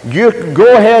 You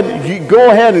go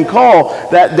ahead and call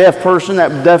that deaf person,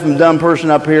 that deaf and dumb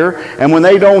person up here, and when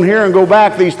they don't hear and go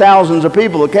back, these thousands of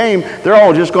people that came, they're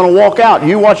all just going to walk out.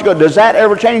 You watch it go. Does that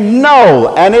ever change?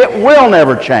 No, and it will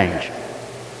never change.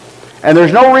 And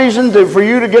there's no reason for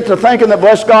you to get to thinking that,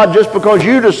 bless God, just because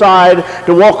you decide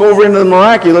to walk over into the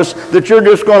miraculous, that you're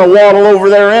just going to waddle over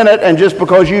there in it, and just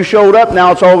because you showed up,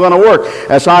 now it's all going to work.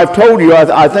 As I've told you,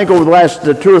 I think over the last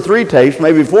 2 or 3 tapes,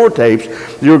 maybe 4 tapes,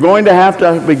 you're going to have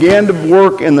to begin to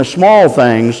work in the small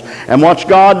things and watch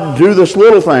God do the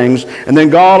little things, and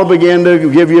then God will begin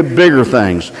to give you bigger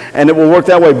things. And it will work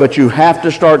that way, but you have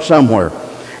to start somewhere.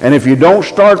 And if you don't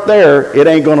start there, it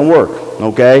ain't going to work,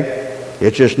 okay?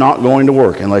 It's just not going to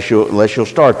work unless you'll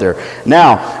start there.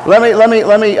 Now, let me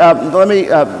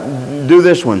do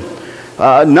this one.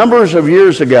 Numbers of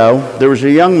years ago, there was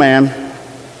a young man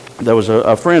that was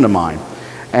a friend of mine,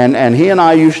 and he and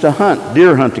I used to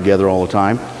deer hunt together all the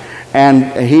time. And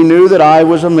he knew that I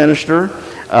was a minister.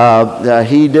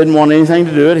 He didn't want anything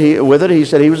to do with it. He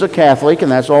said he was a Catholic,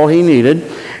 and that's all he needed.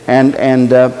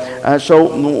 So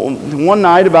one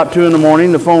night, about 2 in the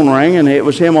morning, the phone rang, and it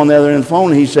was him on the other end of the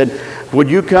phone. And he said, "Would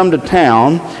you come to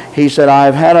town?" He said,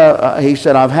 I've had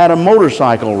a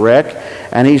motorcycle wreck,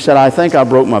 and he said, "I think I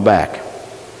broke my back."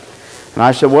 And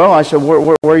I said, "Well,"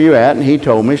 where are you at?" And he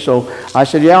told me. So I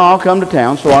said, "Yeah, I'll come to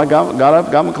town." So I got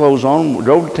up, got my clothes on,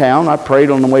 drove to town. I prayed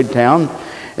on the way to town.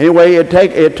 Anyway,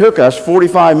 it took us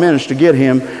 45 minutes to get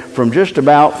him from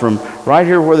right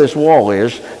here where this wall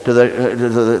is to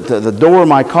the door of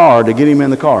my car, to get him in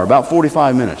the car. About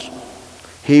 45 minutes.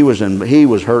 He was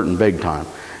hurting big time.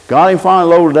 Got him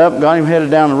finally loaded up, got him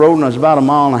headed down the road, and I was about 1.5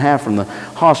 miles from the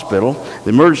hospital,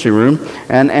 the emergency room,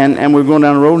 and we were going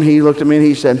down the road, and he looked at me and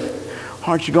he said,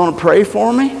 "Aren't you going to pray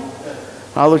for me?"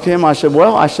 I looked at him. I said,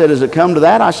 "Well," I said, "has it come to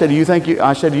that?" I said, "Do you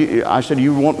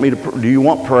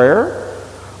want prayer?"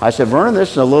 I said, "Vernon,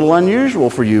 this is a little unusual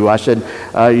for you." I said,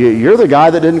 "You're the guy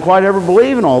that didn't quite ever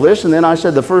believe in all this." And then I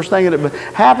said, "The first thing that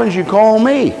happens, you call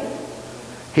me."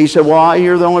 He said, "Well,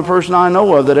 you're the only person I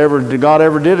know of that God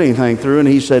ever did anything through." And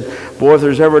he said, "Boy, if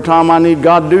there's ever a time I need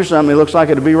God to do something, it looks like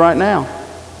it'd be right now."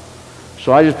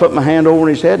 So I just put my hand over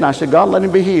his head and I said, "God, let him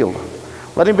be healed.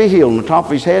 Let him be healed." On the top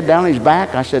of his head, down his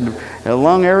back. I said, in the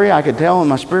lung area, I could tell in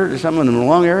my spirit there's something in the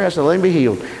lung area. I said, "Let him be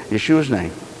healed. In Yeshua's name."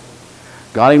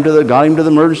 Got him to the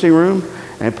emergency room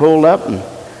and pulled up.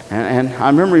 And I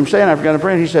remember him saying, after I got to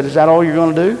pray, he said, "Is that all you're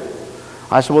going to do?"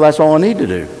 I said, "Well, that's all I need to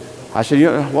do." I said,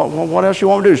 "What else you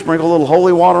want me to do? Sprinkle a little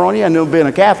holy water on you?" I knew being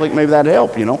a Catholic, maybe that'd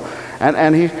help, you know.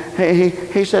 And he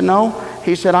said, "No."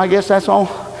 He said, "I guess that's all."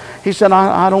 He said,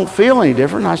 I don't feel any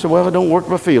different." I said, "Well, it don't work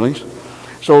by feelings."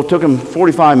 So it took him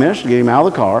 45 minutes to get him out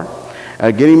of the car,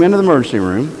 get him into the emergency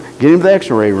room, get him to the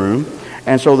x-ray room.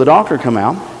 And so the doctor come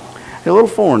out, a little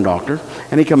foreign doctor,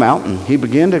 and he come out and he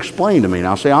began to explain to me.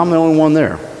 Now, say, I'm the only one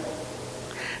there.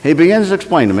 He begins to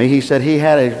explain to me. He said he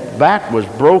had his back was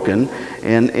broken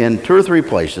in 2 or 3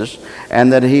 places,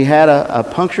 and that he had a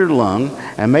punctured lung,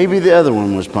 and maybe the other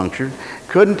one was punctured.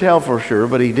 Couldn't tell for sure,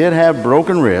 but he did have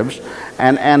broken ribs.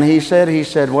 And he said,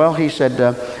 we're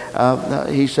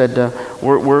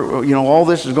all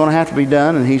this is going to have to be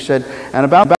done. And he said, and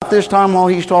about this time while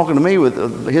he's talking to me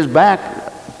with his back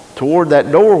toward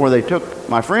that door where they took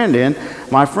my friend in,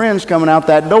 my friend's coming out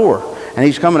that door, and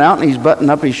he's coming out and he's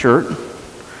buttoning up his shirt.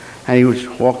 And he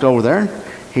walked over there.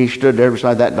 He stood there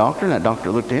beside that doctor, and that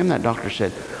doctor looked at him. That doctor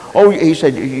said, "Oh," he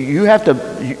said,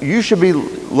 you should be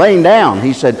laying down."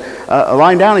 He said,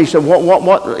 "Lying down." He said,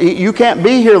 "What? You can't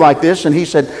be here like this." And he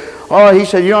said, "Oh," he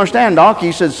said, "You understand, Doc?"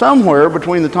 He said, "Somewhere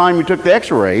between the time you took the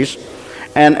X-rays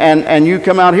and you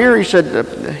come out here," he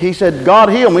said, "God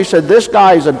healed me." He said, "This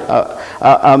guy's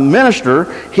a minister.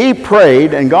 He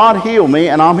prayed, and God healed me,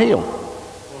 and I'm healed."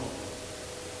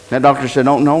 That doctor said,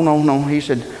 "No."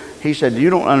 He said, "You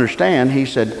don't understand." He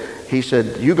said,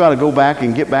 "You got to go back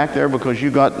and get back there because you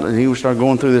got," and he started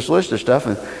going through this list of stuff.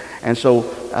 And so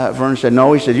Vernon said,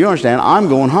 "No." He said, "You understand, I'm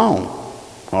going home."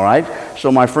 All right.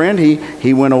 So my friend,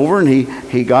 he went over and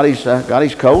he got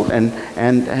his coat and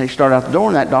he started out the door,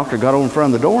 and that doctor got over in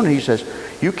front of the door and he says,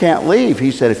 "You can't leave."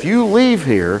 He said, "If you leave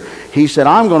here," he said,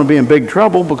 "I'm going to be in big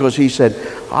trouble because," he said,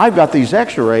 "I've got these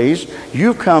x-rays.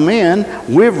 You've come in.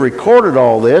 We've recorded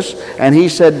all this." And he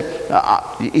said,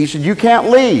 "You can't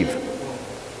leave."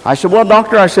 I said, "Well,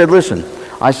 doctor," I said, "listen,"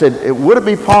 I said, "would it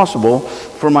be possible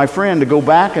for my friend to go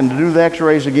back and to do the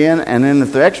x-rays again, and then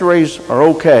if the x-rays are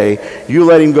okay, you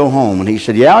let him go home?" And he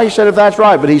said, "Yeah." He said, "If that's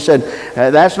right." But he said,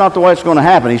 "That's not the way it's going to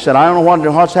happen." He said, "I don't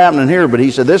know what's happening here," but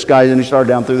he said, "This guy," and he started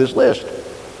down through this list.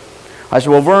 I said,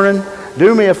 "Well, Vernon,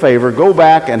 do me a favor, go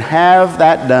back and have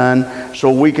that done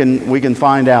so we can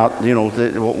find out, you know,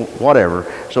 whatever.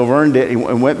 So Vern did. He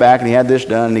went back and he had this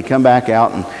done, and he come back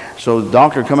out, and so the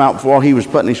doctor come out while he was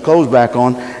putting his clothes back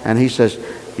on, and he says,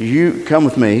 "You come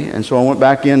with me." And so I went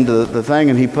back into the thing,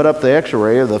 and he put up the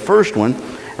X-ray of the first one,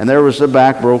 and there was the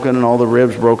back broken and all the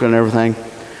ribs broken and everything.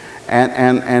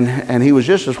 And he was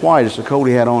just as white as the coat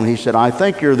he had on. He said, "I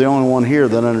think you're the only one here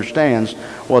that understands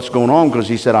what's going on," because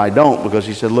he said, "I don't," because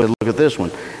he said, look at this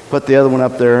one. Put the other one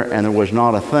up there, and there was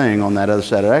not a thing on that other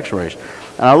set of X-rays.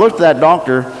 And I looked at that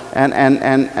doctor,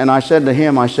 and I said to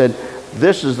him, I said,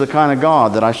 "This is the kind of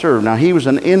God that I serve." Now, he was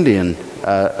an Indian,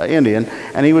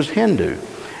 and he was Hindu.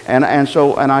 And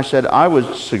I said, "I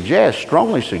would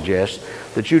strongly suggest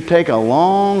that you take a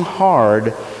long,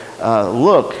 hard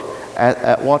look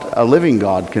at what a living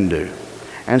God can do."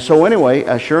 And so anyway,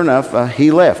 sure enough,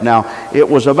 he left. Now, it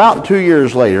was about 2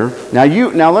 years later.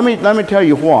 Now let me tell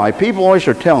you why. People always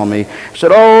are telling me,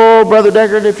 said, "Oh, Brother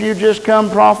Deckard, if you just come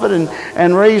prophet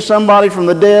and raise somebody from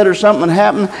the dead or something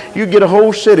happen, you get a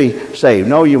whole city saved."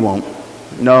 No, you won't.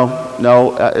 No.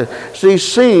 See,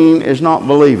 seeing is not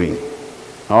believing.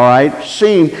 All right,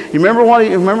 seeing. You remember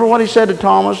what he said to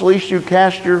Thomas? "Least you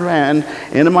cast your hand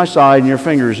into my side and your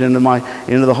fingers into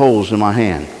the holes in my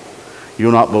hand.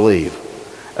 You'll not believe.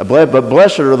 But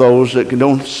blessed are those that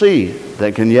don't see,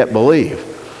 that can yet believe."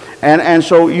 And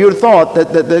so you'd thought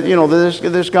that you know,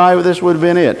 this guy, this would have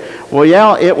been it. Well,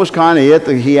 yeah, it was kind of it.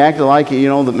 He acted like, you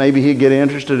know, that maybe he'd get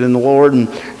interested in the Lord and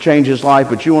change his life.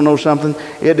 But you want to know something?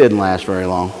 It didn't last very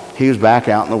long. He was back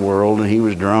out in the world, and he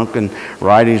was drunk and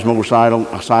riding his motorcycle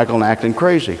and acting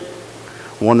crazy.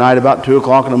 One night about 2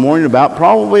 o'clock in the morning,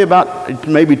 probably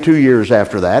maybe 2 years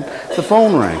after that, the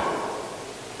phone rang.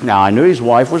 Now, I knew his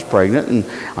wife was pregnant, and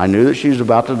I knew that she was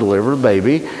about to deliver a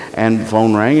baby, and the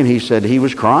phone rang, and he said he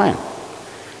was crying.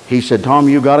 He said, "Tom,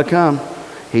 you got to come."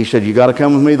 He said, "You got to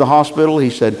come with me to the hospital." He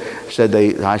said,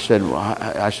 I said,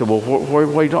 "Well, where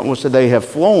are you talking?" Well, said, "They have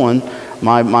flown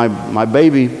my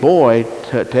baby boy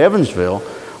to Evansville,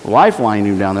 lifeline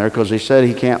him down there because they said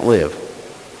he can't live."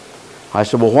 I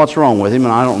said, "Well, what's wrong with him?"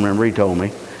 And I don't remember. He told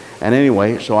me. And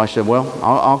anyway, so I said, "Well,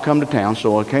 I'll come to town."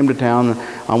 So I came to town, and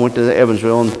I went to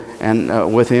Evansville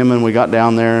and with him, and we got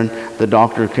down there, and the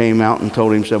doctor came out and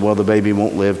told him, said, "Well, the baby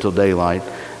won't live till daylight."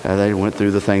 They went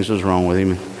through the things that was wrong with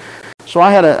him. So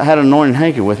I had an anointing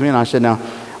hanky with me, and I said,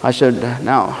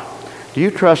 "Now, do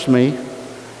you trust me?"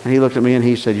 And he looked at me and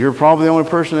he said, "You're probably the only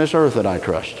person on this earth that I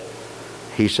trust."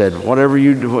 He said, "Whatever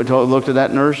you do," looked at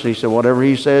that nurse, and he said, "Whatever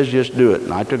he says, just do it."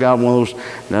 And I took out one of those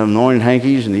anointing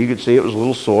hankies, and you could see it was a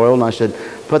little soiled, and I said,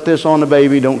 "Put this on the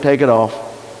baby, don't take it off.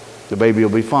 The baby will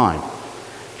be fine."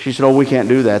 She said, "Oh, we can't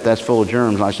do that. That's full of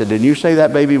germs." And I said, "Didn't you say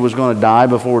that baby was going to die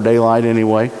before daylight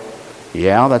anyway?"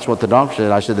 "Yeah, that's what the doctor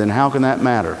said." I said, "Then how can that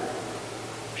matter?"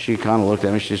 She kind of looked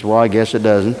at me. She said, "Well, I guess it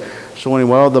doesn't." So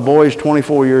anyway, well, the boy's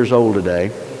 24 years old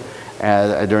today.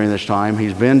 During this time,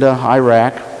 he's been to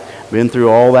Iraq, been through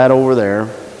all that over there,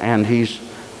 and he's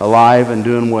alive and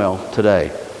doing well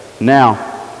today. Now,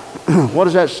 what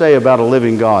does that say about a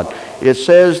living God? It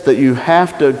says that you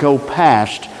have to go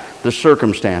past the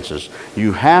circumstances.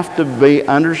 You have to be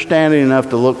understanding enough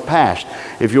to look past.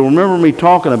 If you'll remember me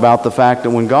talking about the fact that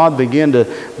when God began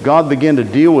to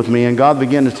deal with me, and God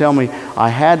began to tell me I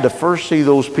had to first see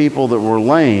those people that were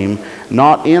lame,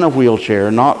 not in a wheelchair,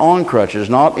 not on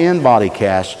crutches, not in body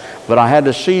casts, but I had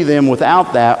to see them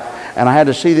without that, and I had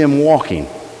to see them walking.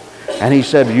 And he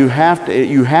said, you have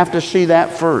to see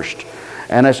that first.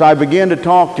 And as I begin to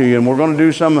talk to you, and we're going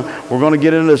to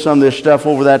get into some of this stuff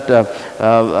over that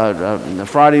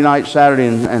Friday night, Saturday,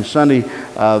 and Sunday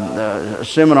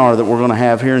seminar that we're going to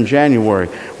have here in January.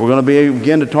 We're going to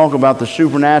begin to talk about the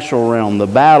supernatural realm, the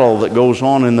battle that goes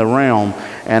on in the realm,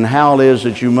 and how it is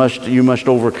that you must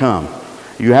overcome.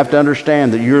 You have to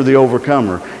understand that you're the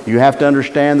overcomer. You have to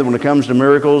understand that when it comes to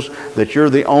miracles, that you're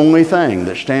the only thing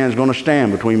that going to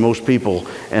stand between most people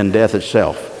and death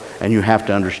itself. And you have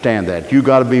to understand that. You've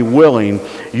got to be willing.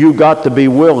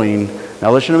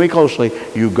 Now listen to me closely.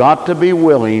 You've got to be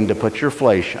willing to put your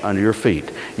flesh under your feet.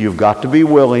 You've got to be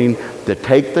willing to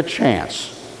take the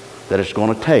chance that it's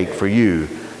going to take for you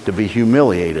to be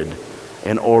humiliated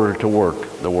in order to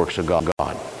work the works of God.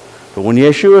 But when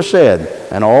Yeshua said,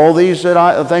 "And all these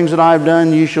things that I have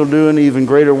done, you shall do, and even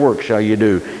greater work shall you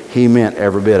do," he meant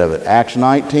every bit of it. Acts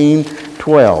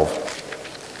 19:12.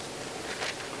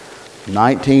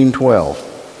 19:12.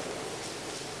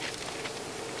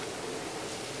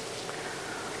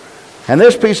 And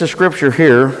this piece of scripture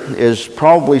here is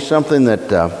probably something that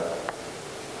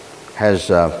has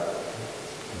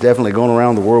definitely gone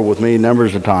around the world with me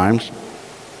numbers of times.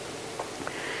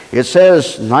 It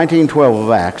says, 19:12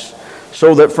 of Acts,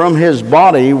 so that from his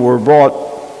body were brought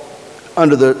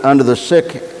under the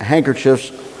sick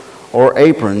handkerchiefs or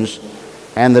aprons,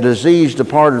 and the disease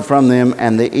departed from them,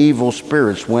 and the evil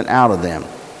spirits went out of them.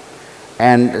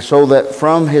 And so that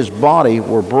from his body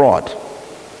were brought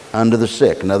unto the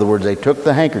sick. In other words, they took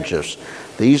the handkerchiefs,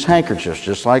 these handkerchiefs,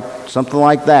 just like something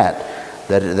like that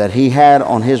he had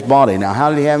on his body. Now, how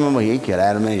did he have them? He could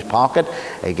have them in his pocket.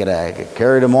 He could have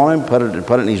carried them on him, put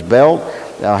it in his belt,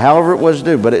 however it was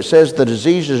due. But it says the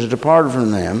diseases departed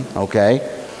from them, okay,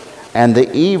 and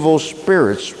the evil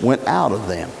spirits went out of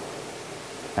them.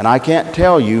 And I can't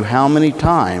tell you how many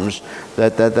times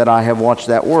that I have watched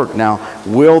that work. Now,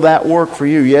 will that work for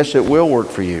you? Yes, it will work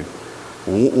for you.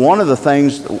 One of the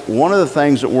things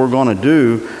that we're going to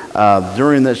do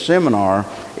during this seminar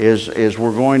is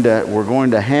we're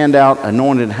going to hand out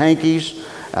anointed hankies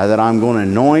that I'm going to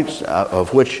anoint,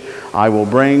 of which I will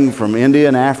bring from India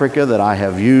and Africa, that I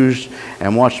have used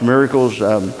and watched miracles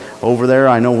over there.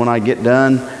 I know when I get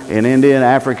done in India and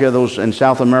Africa, those in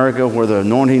South America where the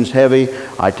anointing's heavy,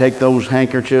 I take those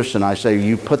handkerchiefs and I say,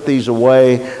 you put these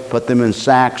away, put them in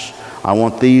sacks. I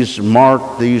want these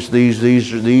marked,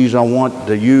 these I want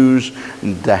to use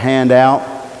to hand out.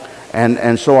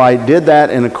 And so I did that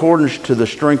in accordance to the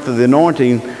strength of the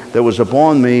anointing that was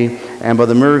upon me and by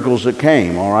the miracles that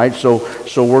came, all right? So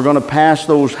we're going to pass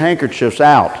those handkerchiefs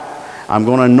out. I'm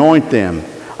going to anoint them.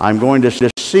 I'm going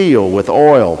to seal with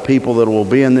oil people that will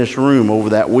be in this room over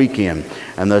that weekend.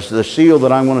 And the seal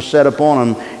that I'm going to set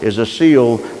upon them is a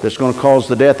seal that's going to cause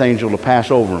the death angel to pass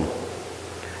over them.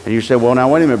 And you say, well, now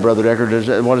wait a minute, Brother Decker,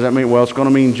 what does that mean? Well, it's going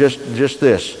to mean just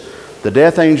this. The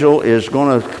death angel is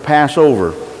going to pass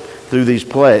over through this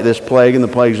plague and the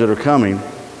plagues that are coming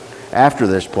after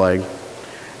this plague.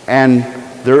 And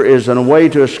there is a way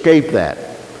to escape that.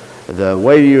 The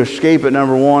way you escape it,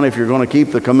 number one, if you're going to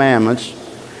keep the commandments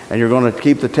and you're going to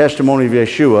keep the testimony of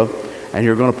Yeshua, and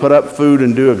you're going to put up food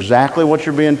and do exactly what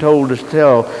you're being told to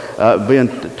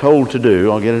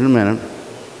do, I'll get it in a minute,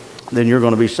 then you're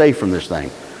going to be safe from this thing.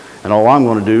 And all I'm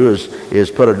going to do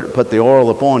is put the oil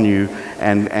upon you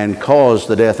and cause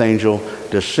the death angel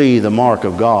to see the mark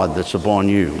of God that's upon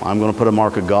you. I'm going to put a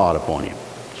mark of God upon you.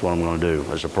 That's what I'm going to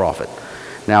do as a prophet.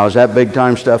 Now, is that big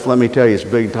time stuff? Let me tell you, it's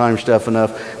big time stuff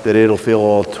enough that it'll fill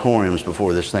auditoriums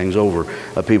before this thing's over,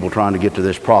 of people trying to get to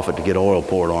this prophet to get oil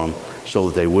poured on them so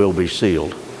that they will be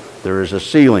sealed. There is a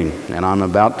sealing, and I'm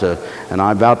about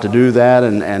to do that,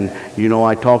 and you know,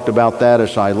 I talked about that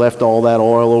as I left all that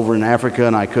oil over in Africa,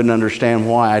 and I couldn't understand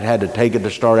why I'd had to take it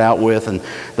to start out with, and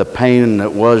the pain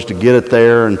it was to get it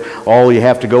there, and all you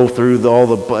have to go through,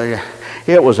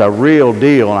 it was a real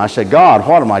deal. And I said, God,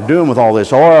 what am I doing with all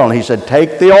this oil? And he said,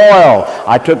 take the oil.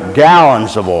 I took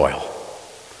gallons of oil.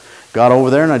 Got over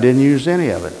there and I didn't use any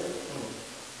of it.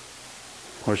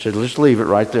 Or I said, let's leave it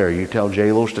right there. You tell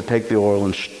J-Los to take the oil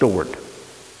and store it.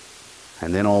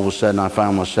 And then all of a sudden I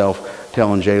found myself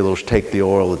telling J-Los, take the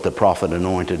oil that the prophet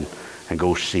anointed and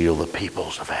go seal the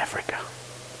peoples of Africa.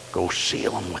 Go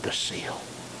seal them with a seal.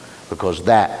 Because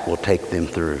that will take them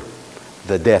through.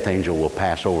 The death angel will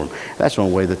pass over them. That's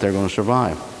one way that they're going to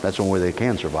survive. That's one way they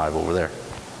can survive over there.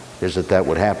 Is that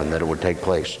would happen, that it would take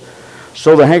place.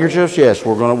 So the handkerchiefs, yes,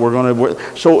 we're going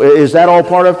to. So is that all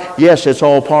part of? Yes, it's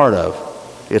all part of.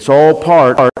 It's all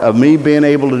part of me being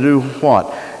able to do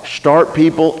what? Start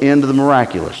people into the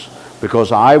miraculous.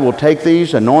 Because I will take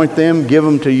these, anoint them, give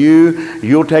them to you.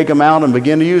 You'll take them out and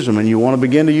begin to use them. And you want to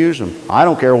begin to use them. I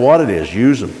don't care what it is.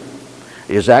 Use them.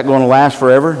 Is that going to last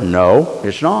forever? No,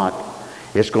 it's not.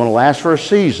 It's going to last for a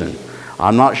season.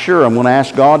 I'm not sure. I'm going to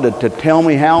ask God to tell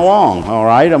me how long. All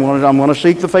right? I'm going to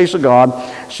seek the face of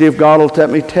God. See if God will let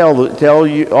me tell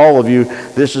you, all of you,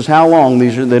 this is how long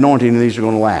the anointing and these are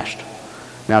going to last.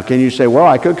 Now, can you say, well,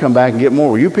 I could come back and get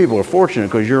more? Well, you people are fortunate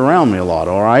because you're around me a lot,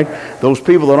 all right? Those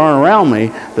people that aren't around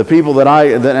me, the people and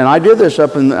I did this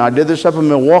up in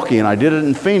Milwaukee, and I did it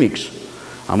in Phoenix.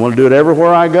 I'm going to do it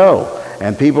everywhere I go.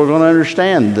 And people are going to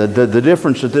understand the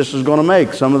difference that this is going to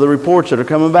make. Some of the reports that are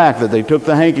coming back, that they took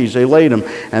the hankies, they laid them,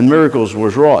 and miracles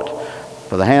was wrought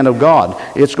by the hand of God.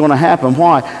 It's going to happen.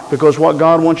 Why? Because what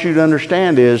God wants you to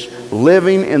understand is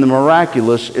living in the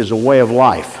miraculous is a way of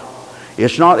life.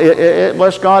 It's not,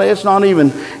 bless God, it's not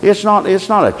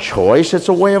a choice, it's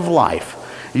a way of life.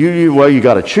 You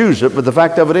got to choose it, but the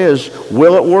fact of it is,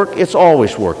 will it work? It's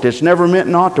always worked. It's never meant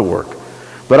not to work.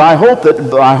 But I hope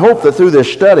that through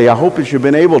this study, I hope that you've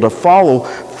been able to follow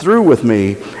through with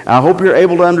me. I hope you're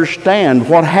able to understand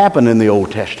what happened in the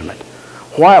Old Testament.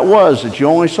 Why it was that you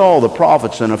only saw the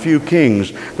prophets and a few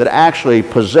kings that actually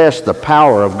possessed the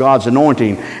power of God's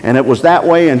anointing. And it was that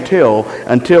way until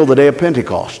the day of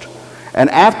Pentecost. And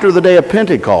after the day of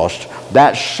Pentecost,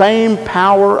 that same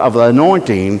power of the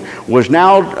anointing was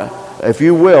now, if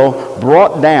you will,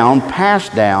 brought down,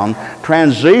 passed down,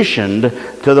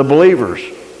 transitioned to the believers.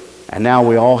 And now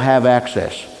we all have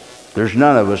access. There's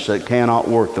none of us that cannot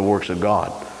work the works of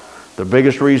God. The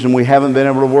biggest reason we haven't been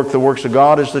able to work the works of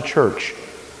God is the church.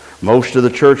 Most of the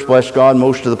church, bless God,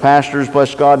 most of the pastors,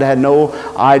 bless God, had no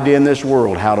idea in this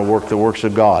world how to work the works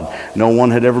of God. No one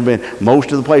had ever been.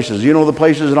 Most of the places, you know the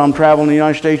places that I'm traveling in the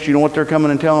United States, you know what they're coming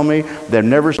and telling me? They've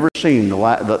never seen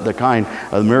the kind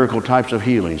of miracle types of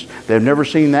healings. They've never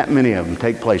seen that many of them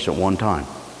take place at one time.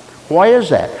 Why is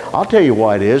that? I'll tell you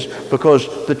why it is.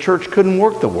 Because the church couldn't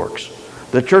work the works.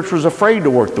 The church was afraid to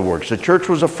work the works. The church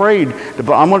was afraid to,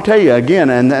 but I'm going to tell you again,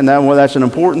 and that's an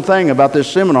important thing about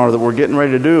this seminar that we're getting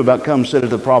ready to do about come sit at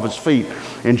the prophet's feet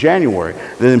in January.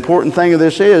 The important thing of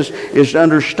this is to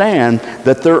understand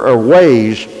that there are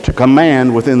ways to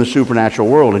command within the supernatural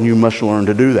world, and you must learn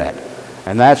to do that.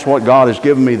 And that's what God has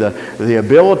given me the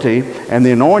ability and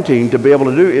the anointing to be able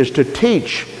to do, is to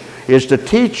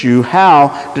teach you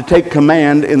how to take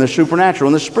command in the supernatural,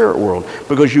 in the spirit world,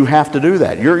 because you have to do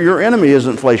that. Your enemy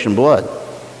isn't flesh and blood.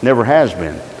 Never has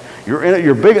been.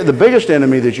 The biggest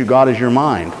enemy that you got is your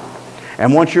mind.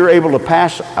 And once you're able to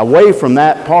pass away from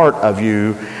that part of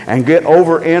you and get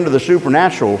over into the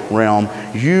supernatural realm,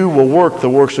 you will work the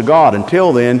works of God.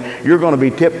 Until then, you're going to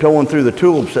be tiptoeing through the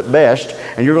tulips at best,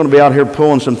 and you're going to be out here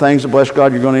pulling some things that, bless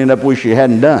God, you're going to end up wishing you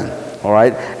hadn't done. All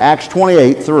right? Acts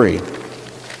 28:3.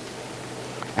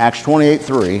 Acts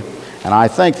 28:3, and I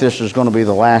think this is going to be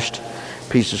the last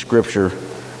piece of scripture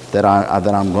that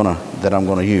I'm going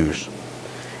to use.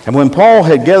 And when Paul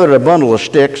had gathered a bundle of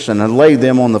sticks and had laid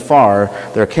them on the fire,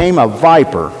 there came a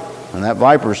viper, and that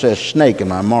viper says snake in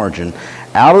my margin,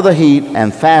 out of the heat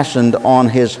and fastened on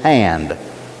his hand.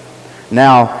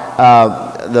 Now,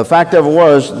 the fact of it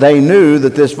was, they knew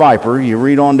that this viper, you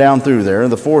read on down through there,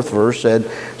 the 4th verse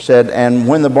said, and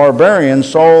when the barbarians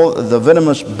saw the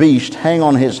venomous beast hang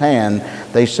on his hand,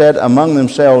 they said among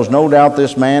themselves, no doubt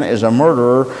this man is a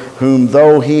murderer, whom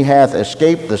though he hath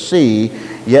escaped the sea,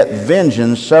 yet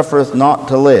vengeance suffereth not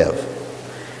to live.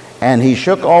 And he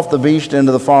shook off the beast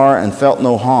into the fire and felt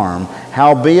no harm.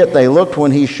 Howbeit they looked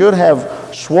when he should have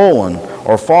swollen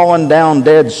or fallen down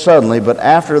dead suddenly, but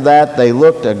after that they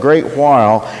looked a great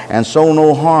while, and so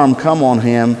no harm come on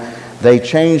him. They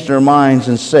changed their minds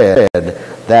and said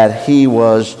that he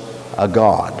was a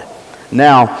god.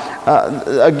 Now,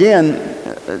 again,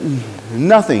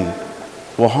 nothing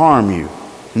will harm you.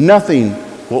 Nothing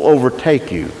will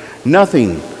overtake you.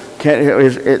 Nothing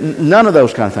none of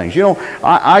those kind of things. You know,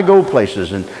 I go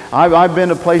places, and I've been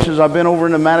to places. I've been over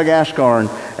into Madagascar,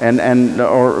 and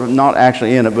or not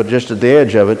actually in it, but just at the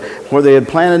edge of it, where they had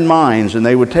planted mines, and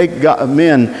they would take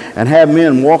men and have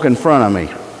men walk in front of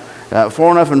me,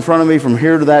 far enough in front of me from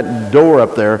here to that door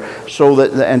up there, so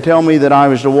that, and tell me that I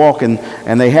was to walk, and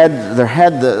they had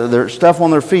their stuff on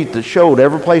their feet that showed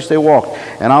every place they walked,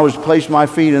 and I was to place my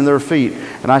feet in their feet.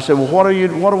 And I said, well, what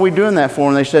are we doing that for?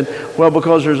 And they said, well,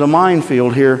 because there's a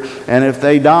minefield here, and if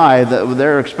they die,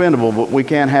 they're expendable, but we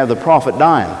can't have the prophet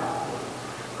dying.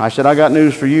 I said, I got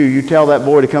news for you. You tell that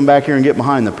boy to come back here and get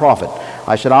behind the prophet.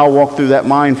 I said, I'll walk through that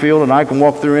minefield, and I can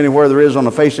walk through anywhere there is on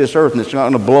the face of this earth, and it's not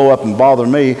going to blow up and bother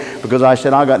me, because I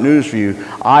said, I got news for you.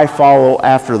 I follow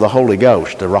after the Holy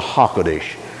Ghost, the Ruach.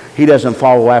 He doesn't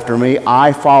follow after me.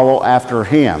 I follow after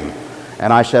him.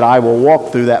 And I said, I will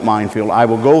walk through that minefield. I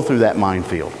will go through that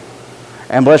minefield.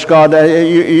 And bless God,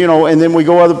 you know, and then we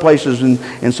go other places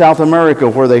in South America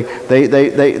where they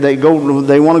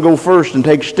want to go first and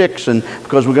take sticks, and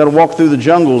because we got to walk through the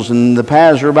jungles, and the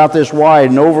paths are about this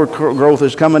wide, and overgrowth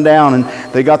is coming down,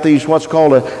 and they got these what's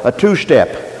called a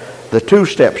two-step. The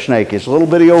two-step snake. It's a little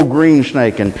bitty old green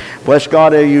snake, and bless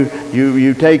God, you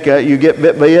get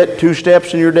bit by it, 2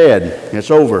 steps and you're dead.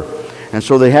 It's over. And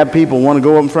so they have people want to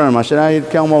go up in front of them. I said, I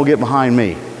tell them all get behind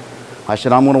me. I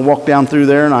said, I'm going to walk down through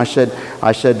there, and I said,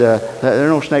 there's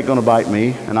no snake going to bite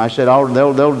me. And I said,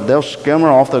 they'll skim her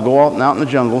off. They'll go out in the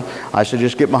jungle. I said,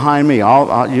 just get behind me.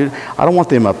 I don't want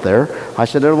them up there. I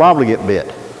said, they're liable to get bit.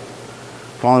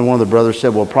 Finally, one of the brothers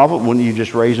said, well, prophet, wouldn't you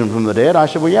just raise them from the dead? I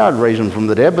said, well, yeah, I'd raise them from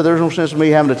the dead, but there's no sense in me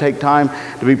having to take time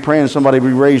to be praying somebody be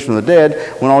raised from the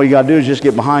dead when all you got to do is just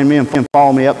get behind me and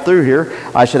follow me up through here.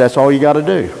 I said, that's all you got to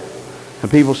do. And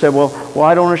people said, well,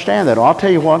 I don't understand that. Well, I'll tell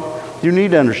you what, you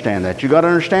need to understand that. You got to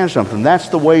understand something. That's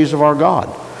the ways of our God.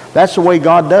 That's the way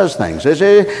God does things.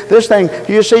 This thing,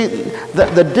 you see,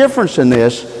 the difference in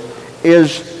this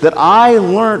is that I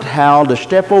learned how to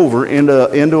step over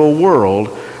into a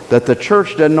world that the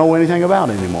church doesn't know anything about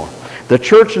anymore. The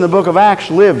church in the book of Acts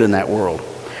lived in that world.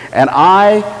 And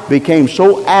I became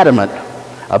so adamant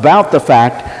about the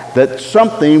fact that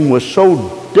something was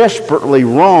so desperately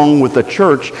wrong with the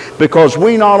church, because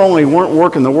we not only weren't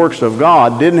working the works of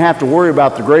God, didn't have to worry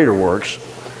about the greater works,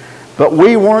 but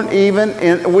we weren't even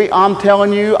in, I'm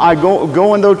telling you, I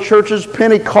go in those churches,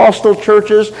 Pentecostal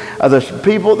churches, the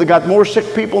people that got more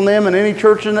sick people in them than any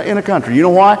church in the country. You know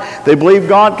why? They believe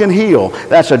God can heal.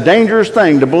 That's a dangerous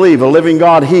thing, to believe a living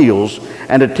God heals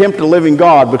and to tempt a living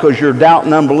God, because your doubt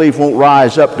and unbelief won't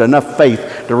rise up to enough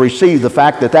faith to receive the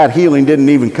fact that that healing didn't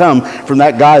even come from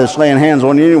that guy that's laying hands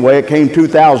on you anyway. It came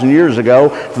 2,000 years ago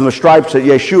from the stripes that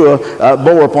Yeshua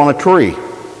bore upon a tree.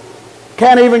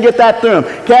 Can't even get that through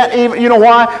them. Can't even, you know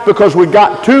why? Because we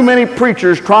got too many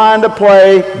preachers trying to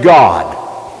play God.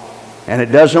 And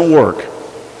it doesn't work.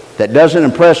 That doesn't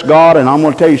impress God, and I'm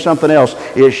going to tell you something else.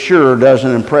 It sure doesn't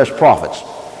impress prophets.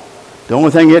 The only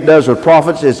thing it does with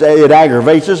prophets is it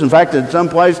aggravates us. In fact, at some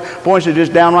points it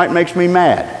just downright makes me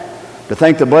mad. To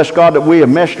think that, bless God, that we have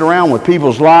messed around with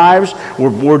people's lives.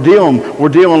 We're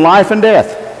dealing life and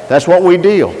death. That's what we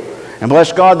deal. And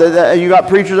bless God that you got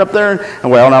preachers up there.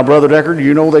 And well, now, Brother Decker,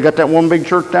 you know they got that one big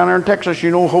church down there in Texas,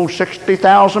 holds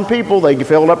 60,000 people. They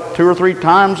fill it up 2 or 3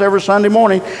 times every Sunday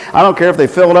morning. I don't care if they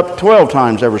fill it up 12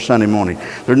 times every Sunday morning.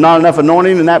 There's not enough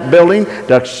anointing in that building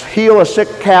to heal a sick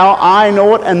cow. I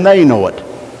know it, and they know it.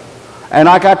 And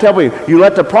like I tell you, you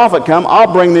let the prophet come,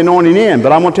 I'll bring the anointing in.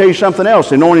 But I'm going to tell you something else.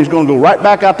 The anointing's going to go right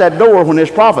back out that door when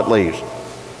this prophet leaves.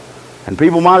 And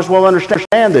people might as well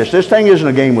understand this. This thing isn't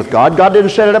a game with God. God didn't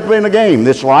set it up in a game.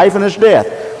 It's life and it's death.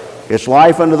 It's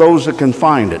life unto those that can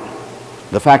find it.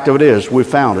 The fact of it is, we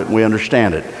found it. We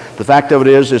understand it. The fact of it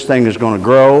is, this thing is going to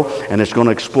grow and it's going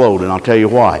to explode. And I'll tell you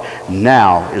why.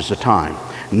 Now is the time.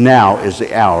 Now is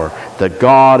the hour that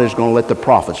God is going to let the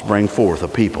prophets bring forth a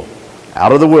people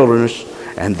out of the wilderness,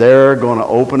 and they're going to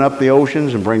open up the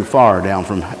oceans and bring fire down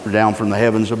from the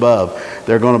heavens above.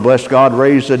 They're going to, bless God,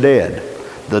 raise the dead.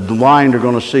 The blind are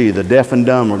going to see. The deaf and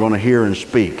dumb are going to hear and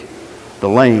speak. The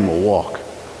lame will walk.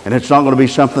 And it's not going to be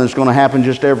something that's going to happen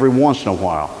just every once in a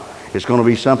while. It's going to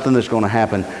be something that's going to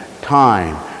happen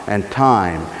time and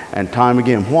time and time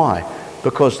again. Why?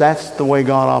 Because that's the way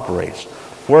God operates.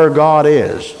 Where God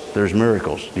is, there's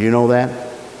miracles. Do you know that?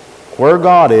 Where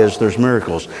God is, there's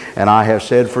miracles. And I have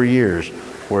said for years,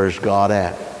 where's God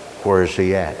at? Where is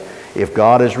He at? If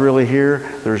God is really here,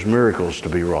 there's miracles to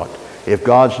be wrought. If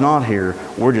God's not here,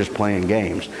 we're just playing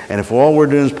games. And if all we're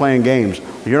doing is playing games,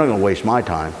 you're not going to waste my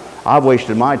time. I've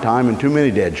wasted my time in too many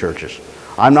dead churches.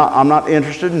 I'm not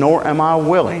interested, nor am I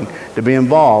willing to be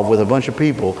involved with a bunch of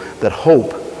people that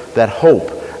hope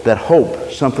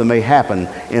something may happen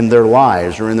in their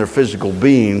lives or in their physical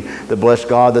being, that, bless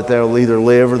God, that they'll either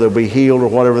live or they'll be healed or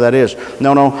whatever that is.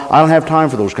 No, I don't have time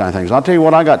for those kind of things. I'll tell you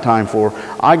what I got time for.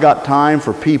 I got time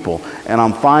for people, and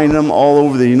I'm finding them all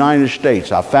over the United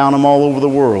States. I found them all over the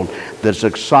world that's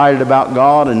excited about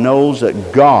God and knows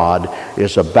that God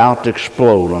is about to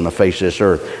explode on the face of this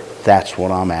earth. That's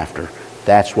what I'm after.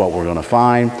 That's what we're going to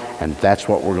find, and that's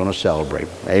what we're going to celebrate.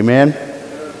 Amen?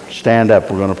 Stand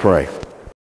up. We're going to pray.